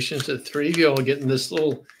 Congratulations to 3 of y'all getting this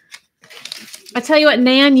little. I tell you what,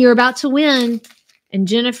 Nan, you're about to win. And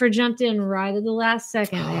Jennifer jumped in right at the last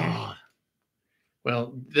second there.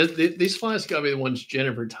 Well, these flies got to be the ones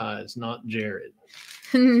Jennifer ties, not Jared.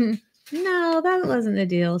 No, that wasn't the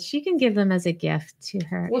deal. She can give them as a gift to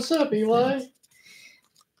her. What's up, Eli?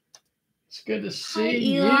 It's good to see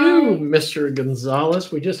you, Eli. Mr.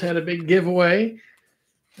 Gonzalez. We just had a big giveaway.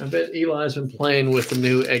 I bet Eli's been playing with the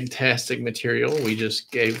new Egg-tastic material. We just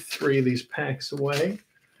gave 3 of these packs away.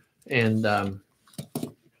 And some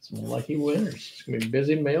lucky winners. It's going to be a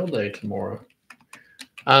busy mail day tomorrow.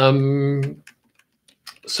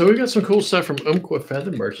 So we got some cool stuff from Umpqua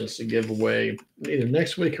Feather Merchants to give away either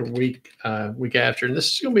next week or week after. And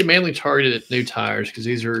this is going to be mainly targeted at new tires because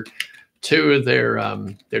these are 2 of their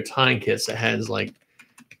tying kits that has like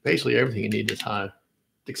basically everything you need to tie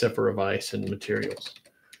except for a vise and materials.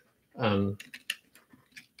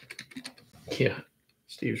 Yeah,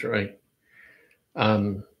 Steve's right.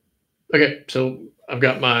 Okay, so I've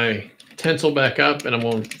got my tinsel back up, and I'm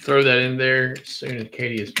going to throw that in there as soon as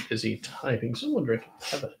Katie is busy typing. Someone drink.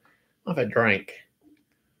 I've had drank.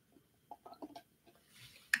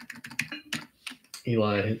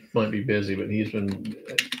 Eli might be busy, but he's been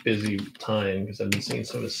busy tying because I've been seeing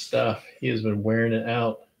some of his stuff. He has been wearing it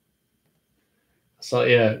out.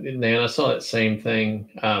 Nan, I saw that same thing,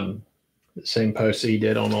 the same post he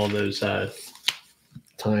did on all those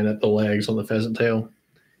tying up the legs on the pheasant tail.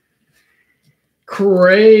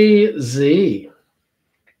 Crazy.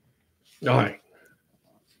 All right.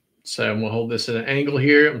 So I'm going to hold this at an angle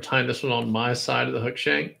here. I'm tying this one on my side of the hook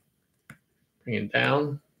shank. Bring it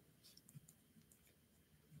down.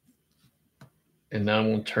 And now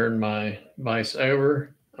I'm going to turn my vise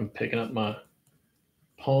over. I'm picking up my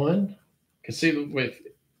pawn. You can see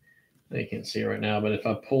you can't see it right now, but if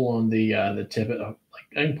I pull on the tippet, I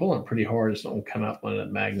can pull on it pretty hard. It's not going to come out on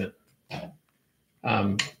that magnet.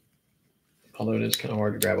 Although it is kind of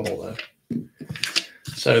hard to grab a hold of.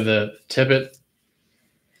 So the tippet,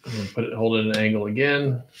 I'm going to hold it at an angle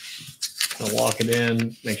again. I'll lock it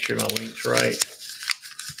in, make sure my length's right.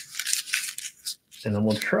 And I'm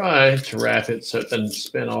going to try to wrap it so it doesn't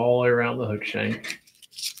spin all the way around the hook shank.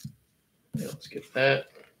 Yeah, let's get that.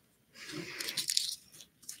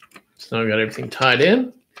 So now I've got everything tied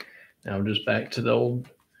in. Now I'm just back to the old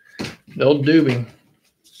dubing.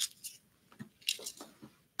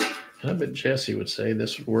 I bet Jesse would say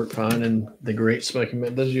this would work fine in the Great Smoky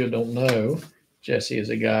Mountains. Those of you who don't know, Jesse is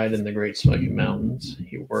a guide in the Great Smoky Mountains.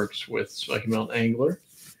 He works with Smoky Mountain Angler,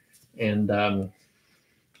 and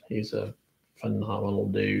he's a phenomenal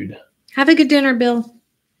dude. Have a good dinner, Bill.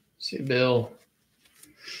 See you, Bill.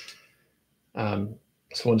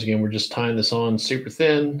 So once again, we're just tying this on super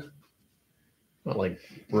thin. Not like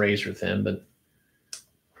razor thin, but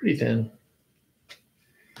pretty thin.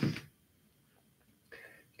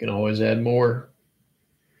 You can always add more.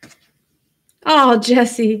 Oh,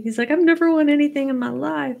 Jesse. He's like, I've never won anything in my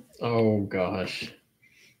life. Oh, gosh.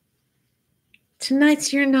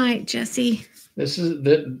 Tonight's your night, Jesse.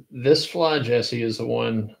 This fly, Jesse, is the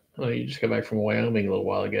one. Oh, you just got back from Wyoming a little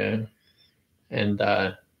while ago, and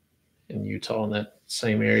in Utah, in that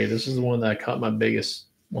same area. This is the one that I caught my biggest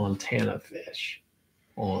Montana fish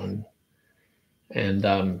on, and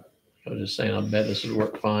I was just saying, I bet this would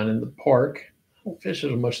work fine in the park. I don't fish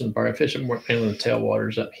as much in the park. I fish it more in the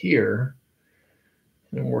tailwaters up here,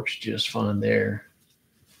 and it works just fine there.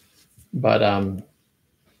 But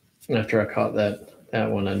after I caught that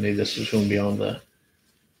one, I knew this was going to be on the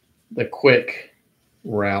quick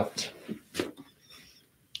route.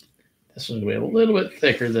 This one's going to be a little bit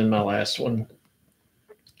thicker than my last one,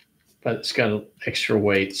 but it's got an extra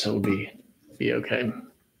weight, so it'll be okay.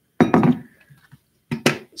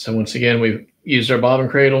 So once again, we've used our bobbin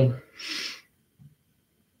cradle.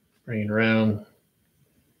 Bring it around.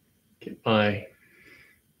 Get my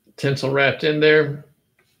tinsel wrapped in there.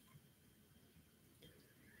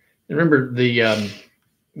 And remember,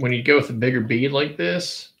 when you go with a bigger bead like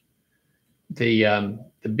this, the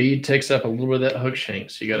bead takes up a little bit of that hook shank.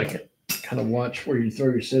 So you got to kind of watch where you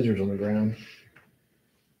throw your scissors on the ground.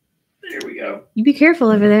 There we go. You be careful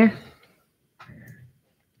over there.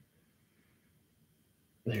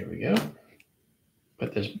 There we go.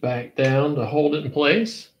 Put this back down to hold it in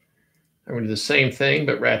place. I'm going to do the same thing,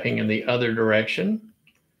 but wrapping in the other direction.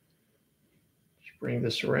 Just bring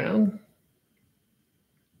this around.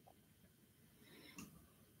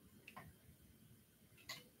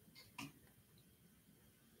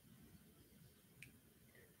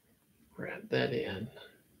 Wrap that in.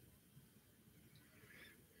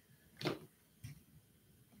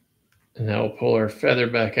 And now we'll pull our feather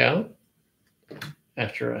back out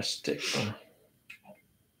after I stick my...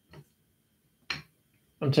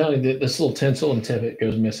 I'm telling you that this little tinsel and tippet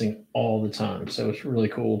goes missing all the time. So it's really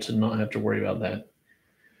cool to not have to worry about that.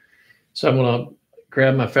 So I'm going to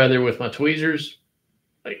grab my feather with my tweezers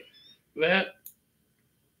like that.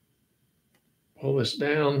 Pull this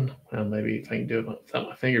down. Well, maybe if I can do it without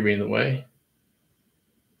my finger being in the way.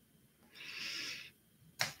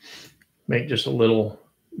 Make just a little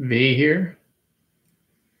V here.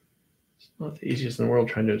 It's not the easiest in the world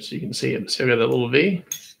trying to do it so you can see it. So I've got that little V.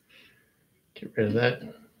 Get rid of that.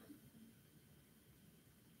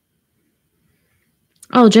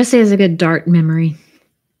 Oh, Jesse has a good dart memory.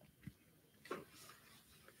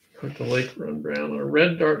 Let the lake run brown on a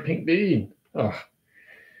red, dark, pink bead. Oh.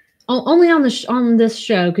 Only on this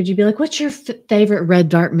show could you be like, what's your favorite red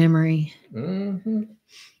dart memory? Mm-hmm.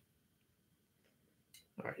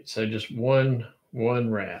 All right, so just one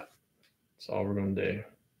wrap. That's all we're going to do.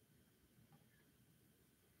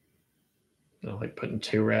 I like putting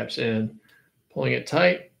 2 wraps in, pulling it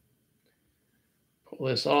tight, pull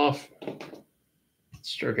this off,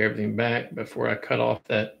 stroke everything back before I cut off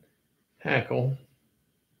that hackle.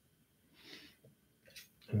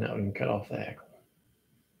 And now we can cut off the hackle.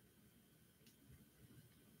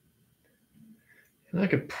 And I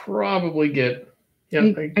could probably get, are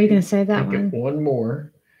you going to save that one? Get one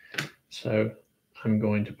more. So I'm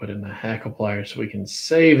going to put in the hackle pliers so we can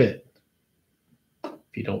save it.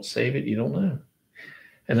 If you don't save it, you don't know.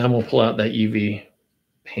 And I'm going to pull out that UV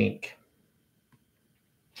pink.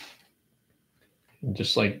 And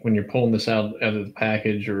just like when you're pulling this out of the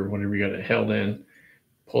package or whenever you got it held in,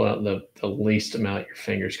 pull out the least amount your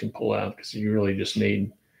fingers can pull out, because you really just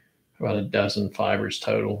need about a dozen fibers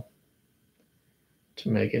total to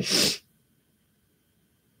make it.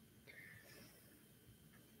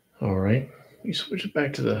 All right. You switch it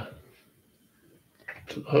back to the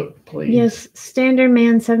hook, please. Yes, Standard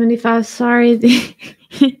Man 75. Sorry.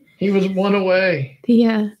 He was one away.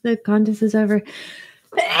 The contest is over.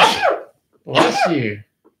 Bless you.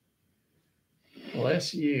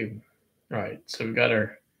 Bless you. All right. So we got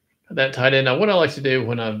that tied in. Now, what I like to do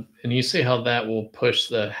and you see how that will push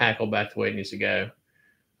the hackle back the way it needs to go.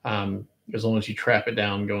 As long as you trap it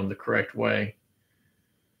down going the correct way.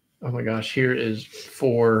 Oh my gosh, here is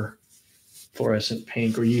 4 fluorescent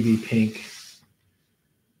pink or UV pink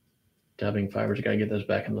dubbing fibers. I gotta get those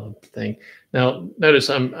back in the thing. Now, notice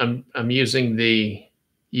I'm using the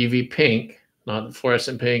UV pink, not the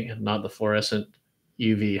fluorescent pink, not the fluorescent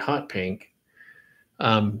UV hot pink.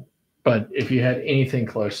 But if you had anything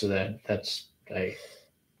close to that, that's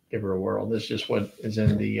give her a whirl. This is just what is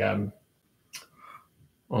in the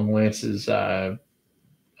on Lance's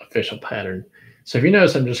official pattern. So if you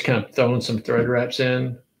notice, I'm just kind of throwing some thread wraps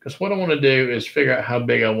in, because what I want to do is figure out how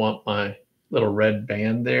big I want my little red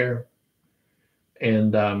band there.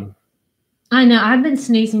 And I know, I've been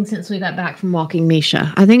sneezing since we got back from walking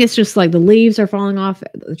Misha. I think it's just like the leaves are falling off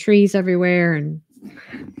the trees everywhere, and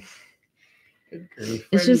good grief.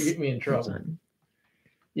 It's just get me in trouble.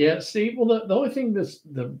 Yeah, see, well, the only thing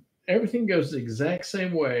everything goes the exact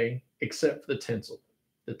same way except for the tinsel.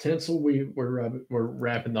 The tinsel we're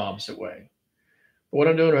wrapping the opposite way. But what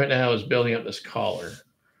I'm doing right now is building up this collar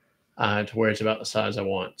to where it's about the size I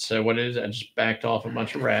want. So what it is, I just backed off a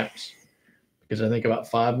bunch of wraps, because I think about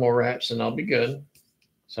 5 more wraps and I'll be good.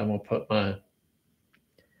 So I'm going to put my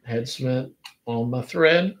head cement on my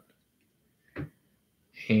thread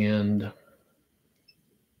and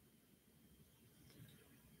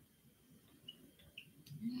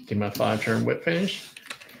do my 5-turn whip finish.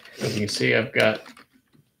 As you can see, I've got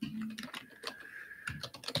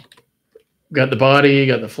the body,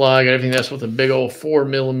 got the fly, got everything. That's with a big old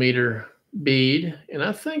 4mm bead. And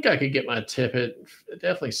I think I could get my tip at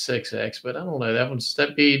definitely 6X, but I don't know.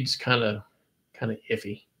 That bead's kind of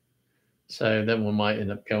iffy. So that one might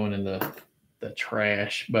end up going in the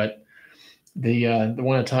trash. But the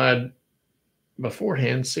one I tied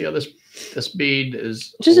beforehand, see how this bead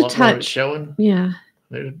is just a touch showing? Yeah.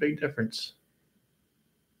 There's a big difference.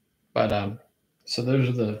 But so those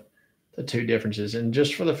are the 2 differences. And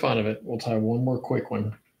just for the fun of it, we'll tie one more quick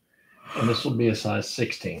one. And this will be a size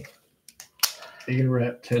 16. Egan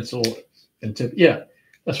wrap, tinsel, and tip. Yeah,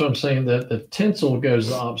 that's what I'm saying. The tinsel goes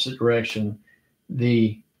the opposite direction.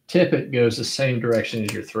 The tippet goes the same direction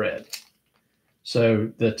as your thread.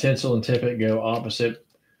 So the tinsel and tippet go opposite.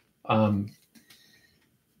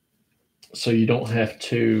 So you don't have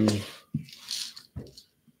to.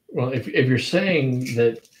 Well, if you're saying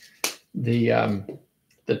that the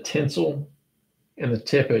tinsel and the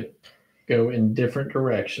tippet go in different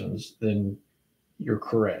directions, then you're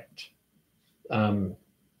correct.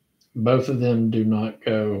 Both of them do not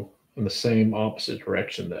go in the same opposite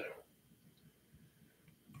direction, though.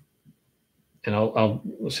 And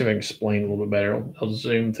let's see if I can explain a little bit better. I'll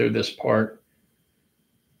zoom through this part.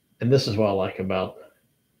 And this is what I like about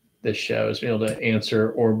this show, is being able to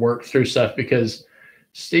answer or work through stuff, because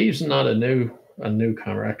Steve's not a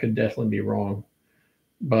newcomer. I could definitely be wrong,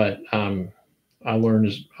 but I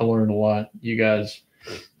learned a lot. You guys,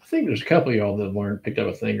 I think there's a couple of y'all that picked up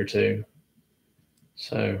a thing or two.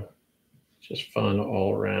 So it's just fun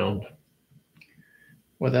all around.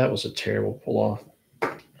 Well, that was a terrible pull off.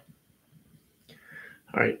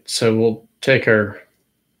 All right, so we'll take our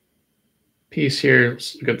piece here.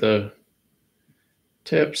 Let's look at the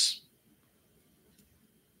tips.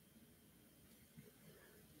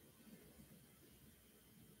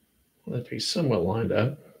 Well, that'd be somewhat lined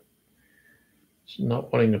up. It's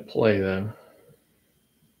not wanting to play though.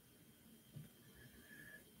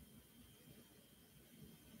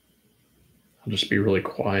 I'll just be really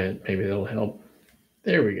quiet. Maybe that'll help.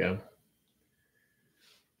 There we go.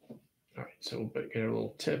 All right, so we'll get a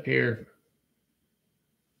little tip here.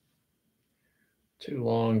 too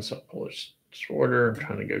long, so I'll pull it shorter. I'm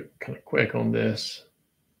trying to go kind of quick on this.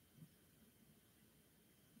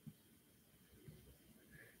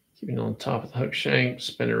 Keeping it on top of the hook shank,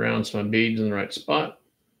 spin it around so my bead's in the right spot.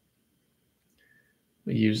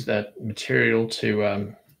 We use that material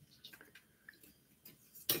to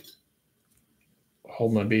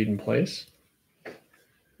hold my bead in place.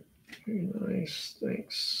 Very nice,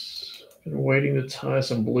 thanks. Been waiting to tie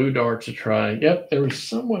some blue darts to try. Yep, there was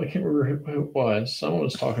someone, I can't remember who it was. Someone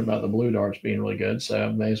was talking about the blue darts being really good, so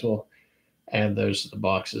I may as well add those to the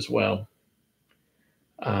box as well.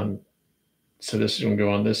 So this is going to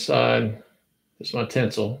go on this side. This is my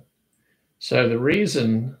tinsel. So the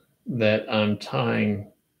reason that I'm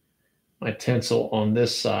tying my tinsel on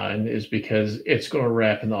this side is because it's going to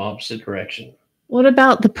wrap in the opposite direction. What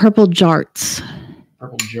about the purple jarts?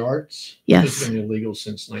 Purple jarts? Yes. It's been illegal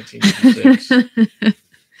since 1996.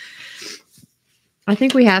 I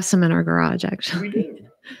think we have some in our garage, actually. We do.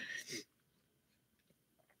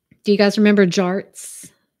 Do you guys remember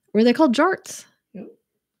jarts? Were they called jarts? Yep.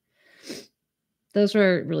 Those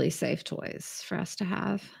were really safe toys for us to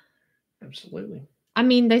have. Absolutely. I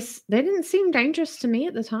mean, they didn't seem dangerous to me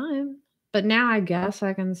at the time, but now I guess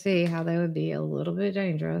I can see how they would be a little bit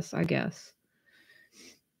dangerous, I guess.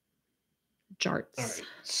 Jarts. All right.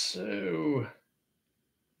 So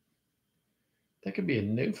that could be a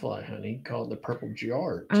new fly, honey, called the purple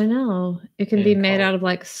jart. I know. It can be made out of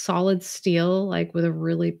like solid steel, like with a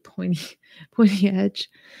really pointy edge.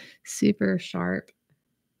 Super sharp.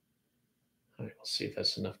 All right, we'll see if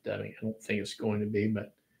that's enough dubbing. I don't think it's going to be,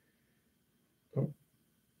 but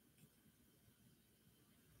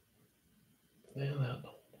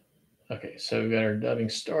okay, so we've got our dubbing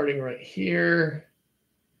starting right here.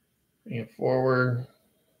 Bring it forward.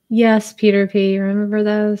 Yes, Peter P. Remember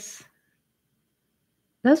those?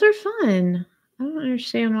 Those are fun. I don't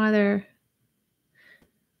understand why they're...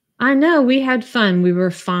 I know, we had fun. We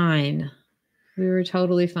were fine. We were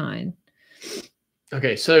totally fine.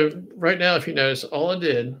 Okay, so right now, if you notice, all I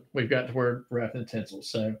did, we've got to where wrapping the tinsel.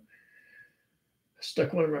 So I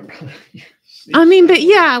stuck one of my brothers. I mean, but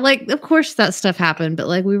yeah, like, of course that stuff happened, but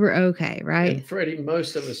like we were okay, right? And Freddie,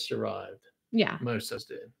 most of us survived. Yeah. Most of us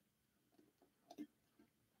did.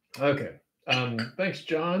 Okay. Thanks,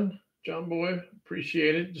 John. John Boy,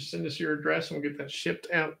 appreciate it. Just send us your address and we'll get that shipped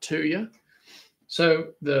out to you.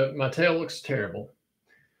 So my tail looks terrible,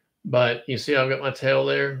 but you see I've got my tail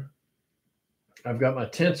there. I've got my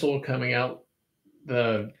tinsel coming out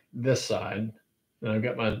this side, and I've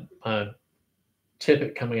got my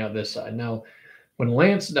tippet coming out this side. Now, when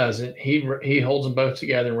Lance does it, he holds them both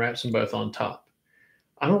together and wraps them both on top.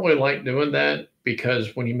 I don't really like doing that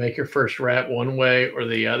because when you make your first wrap one way or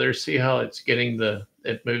the other, see how it's getting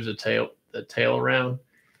it moves the tail around.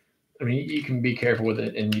 I mean, you can be careful with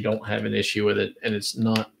it and you don't have an issue with it. And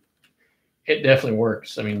it definitely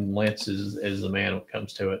works. I mean, Lance is the man when it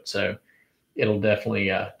comes to it. So it'll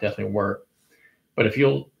definitely work. But if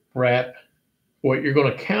you'll wrap what you're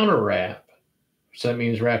going to counter wrap, so that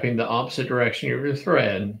means wrapping the opposite direction of your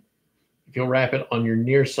thread. If you'll wrap it on your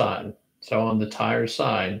near side, so on the tire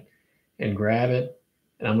side, and grab it,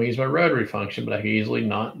 and I'm going to use my rotary function, but I can easily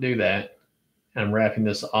not do that. And I'm wrapping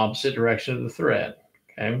this opposite direction of the thread,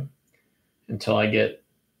 okay, until I get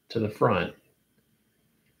to the front.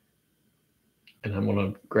 And I'm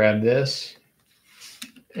going to grab this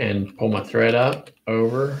and pull my thread up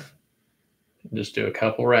over and just do a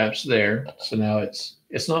couple wraps there. So now it's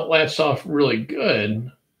not latched off really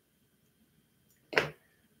good.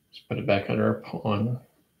 Just put it back under our pawn.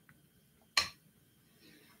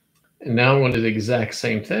 And now I'm going to do the exact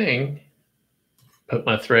same thing. Put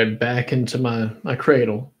my thread back into my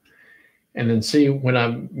cradle. And then see when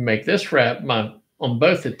I make this wrap on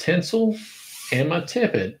both the tinsel and my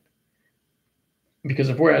tippet, because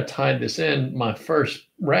of where I tied this in, my first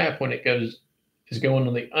wrap when it goes is going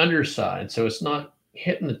on the underside. So it's not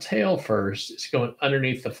hitting the tail first, it's going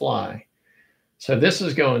underneath the fly. So this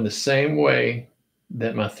is going the same way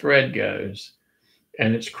that my thread goes,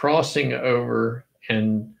 and it's crossing over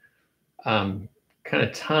and kind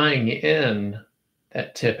of tying in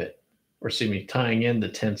that tippet, or excuse me, tying in the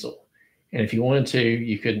tinsel. And if you wanted to,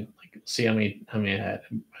 you could see how many I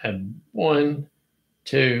had 1,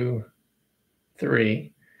 2,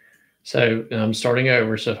 3. So I'm starting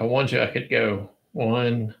over. So if I want to, I could go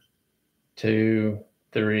 1, 2,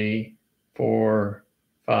 3, 4,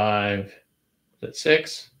 5. That's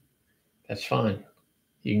 6. That's fine.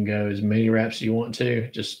 You can go as many wraps as you want to.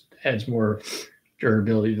 Just adds more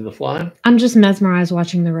durability to the fly. I'm just mesmerized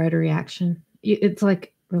watching the rotary action. It's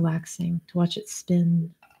like relaxing to watch it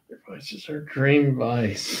spin. Your vice is our dream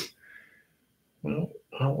vice. Well,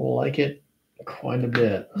 I like it quite a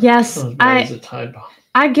bit. Yes, Not as bad as a Tide Pod.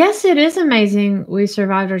 I guess it is amazing we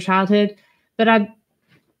survived our childhood, but I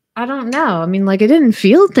don't know. I mean, like, it didn't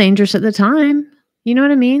feel dangerous at the time. You know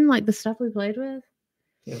what I mean? Like the stuff we played with.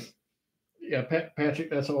 Yeah, Patrick.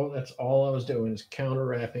 That's all I was doing is counter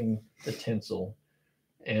wrapping the tinsel,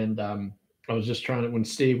 and I was just trying to. When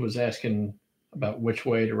Steve was asking about which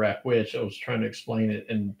way to wrap which, I was trying to explain it,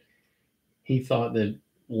 and he thought that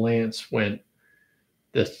Lance went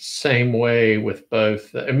the same way with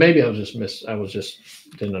both. And maybe I was just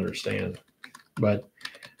didn't understand, but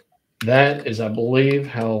that is, I believe,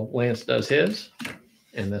 how Lance does his,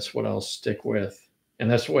 and that's what I'll stick with,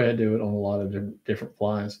 and that's the way I do it on a lot of different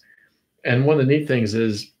flies. And one of the neat things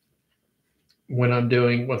is when I'm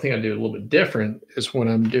doing one thing I do a little bit different is when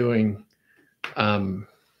I'm doing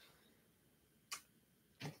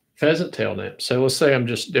pheasant tail nip. So let's say I'm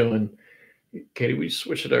just doing. Katie, we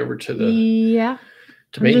switch it over to the. Yeah.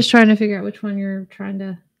 To I'm me. just trying to figure out which one you're trying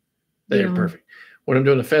to. They're perfect. When I'm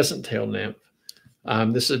doing a pheasant tail nymph,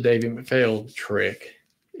 this is a Davy McPhail trick.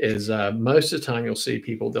 Is most of the time you'll see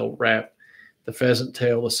people, they'll wrap the pheasant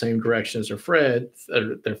tail the same direction as their thread,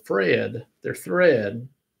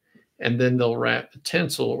 and then they'll wrap the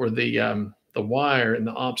tinsel or the wire in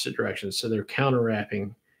the opposite direction. So they're counter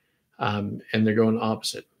wrapping, and they're going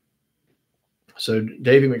opposite. So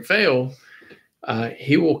Davy McPhail,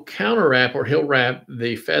 he will counter wrap, or he'll wrap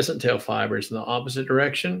the pheasant tail fibers in the opposite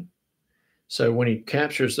direction. So when he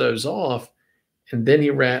captures those off, and then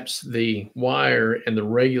he wraps the wire in the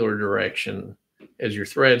regular direction as your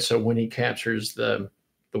thread. So when he captures the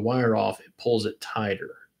wire off, it pulls it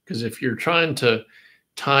tighter. Because if you're trying to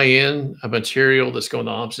tie in a material that's going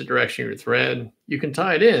the opposite direction of your thread, you can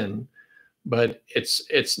tie it in, but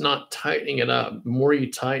it's not tightening it up. The more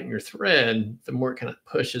you tighten your thread, the more it kind of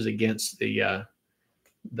pushes against the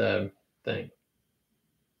thing.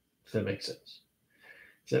 Does that make sense?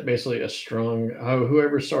 Is that basically a strong,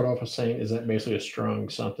 whoever started off with saying, is that basically a strong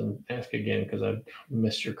something? Ask again, because I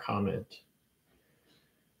missed your comment.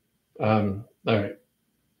 All right.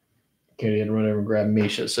 Katie had to run over and grab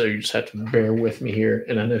Misha, so you just have to bear with me here.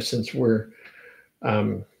 And I know since we're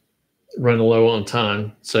running low on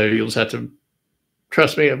time, so you'll just have to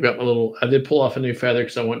trust me. I've got I did pull off a new feather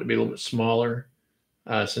because I want it to be a little bit smaller,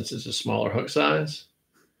 since it's a smaller hook size.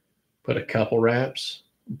 Put a couple wraps,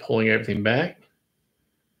 pulling everything back.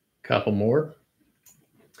 Couple more,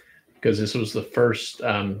 because this was the first,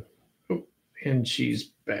 and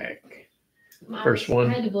she's back. First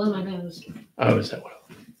one. I had to blow my nose. Oh, is that what?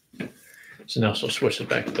 So now she'll switch it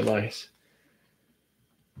back to device.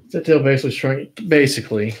 That tail basically shrunk.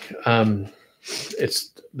 Basically,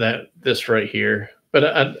 it's this right here.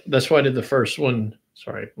 But that's why I did the first one.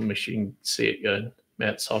 Sorry, let me make sure you can see it good.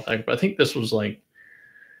 Matt saw that, but I think this was like,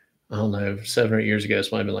 I don't know, 7 or 8 years ago.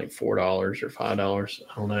 This might have been like $4 or $5. I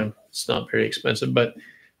don't know. It's not very expensive, but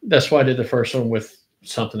that's why I did the first one with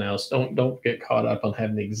something else. Don't get caught up on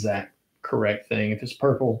having the exact correct thing. If it's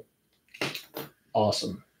purple,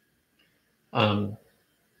 awesome. Let's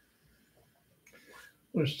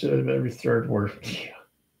do it every third word. Yeah,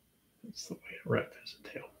 that's the way to wrap this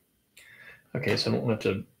tail. Okay, so I don't have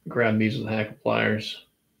to grab these with hackle pliers.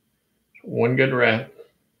 One good wrap.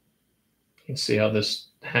 You can see how this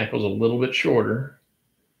hackle's a little bit shorter.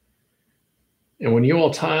 And when you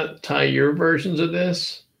all tie your versions of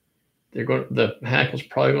this, the hackle's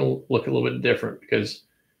probably going to look a little bit different, because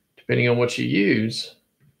depending on what you use,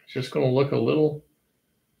 it's just going to look a little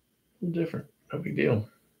different. No big deal.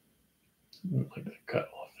 Like that cut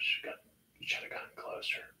off. Should have gotten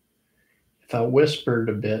closer. If I whispered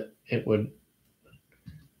a bit, it would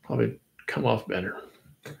probably come off better.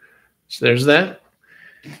 So there's that.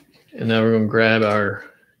 And now we're going to grab our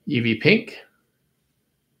UV pink. I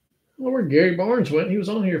don't know where Gary Barnes went. He was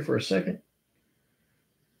on here for a second.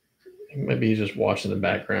 Maybe he's just watching the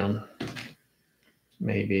background.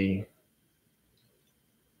 Maybe.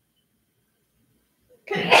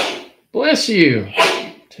 Okay. Bless you.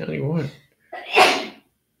 Tell you what.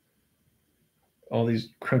 All these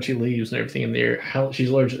crunchy leaves and everything in the air. She's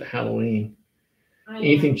allergic to Halloween.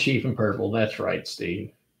 Anything cheap and purple. That's right,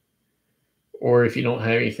 Steve. Or if you don't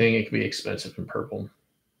have anything, it can be expensive in purple.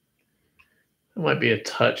 It might be a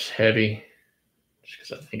touch heavy. Just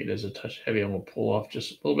because I think it is a touch heavy, I'm going to pull off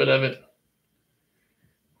just a little bit of it.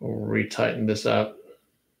 We'll retighten this up.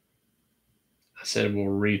 I said we'll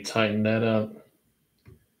retighten that up.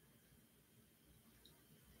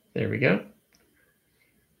 There we go.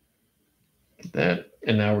 Get that,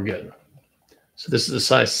 and now we're good. So this is a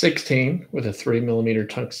size 16 with a 3mm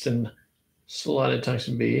tungsten, slotted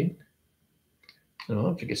tungsten bead. I'll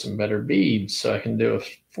have to get some better beads so I can do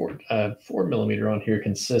a 4 millimeter on here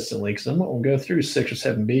consistently, because I'm not going to go through 6 or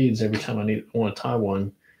 7 beads every time I want to tie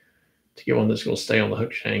one to get one that's going to stay on the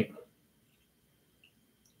hook shank.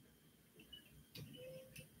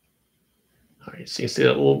 All right, so you see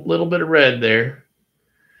that little bit of red there.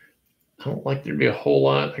 I don't like there to be a whole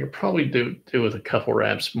lot. I could probably do with a couple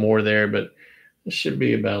wraps more there, but it should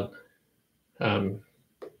be about.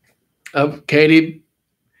 Katie,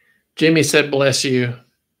 Jimmy said, "Bless you."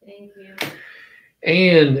 Thank you.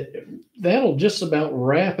 And that'll just about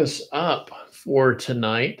wrap us up for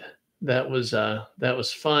tonight. That was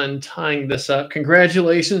fun tying this up.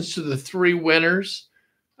 Congratulations to the 3 winners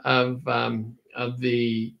of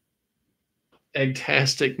the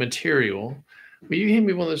Eggtastic material. Will you hand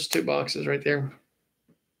me one of those 2 boxes right there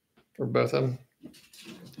for both of them?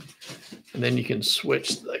 And then you can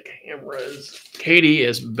switch the cameras. Katie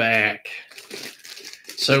is back.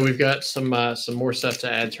 So we've got some more stuff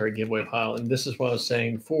to add to our giveaway pile. And this is what I was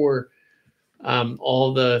saying for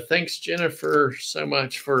all the thanks, Jennifer, so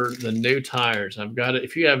much for the new tires. I've got it.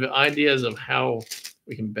 If you have ideas of how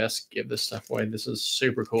we can best give this stuff away, this is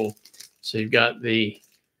super cool. So you've got the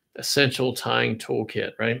essential tying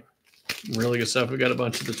toolkit, right? Really good stuff. We've got a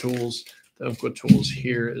bunch of the tools, the Umpqua tools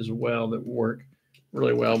here as well that work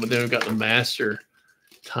really well. But then we've got the master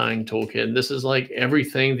tying toolkit. And this is like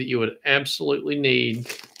everything that you would absolutely need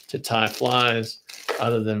to tie flies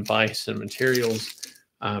other than vise and materials.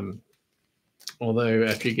 Although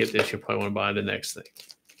after you get this, you'll probably want to buy the next thing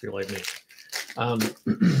if you're like me.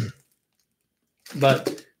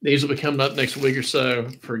 But these will be coming up next week or so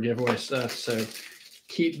for giveaway stuff. So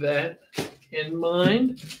keep that in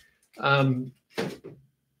mind.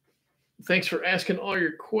 Thanks for asking all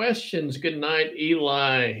your questions. Good night,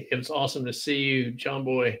 Eli. It was awesome to see you, John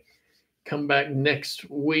Boy. Come back next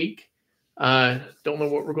week. Don't know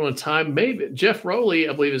what we're going to tie. Maybe Jeff Rowley,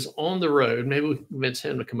 I believe, is on the road. Maybe we can convince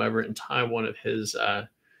him to come over and tie one of his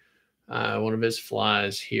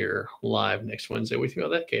flies here live next Wednesday. What do you think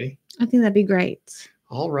about that, Katie? I think that'd be great.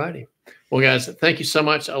 All righty. Well, guys, thank you so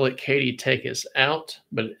much. I'll let Katie take us out.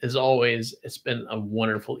 But as always, it's been a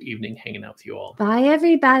wonderful evening hanging out with you all. Bye,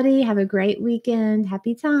 everybody. Have a great weekend.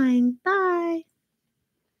 Happy time. Bye.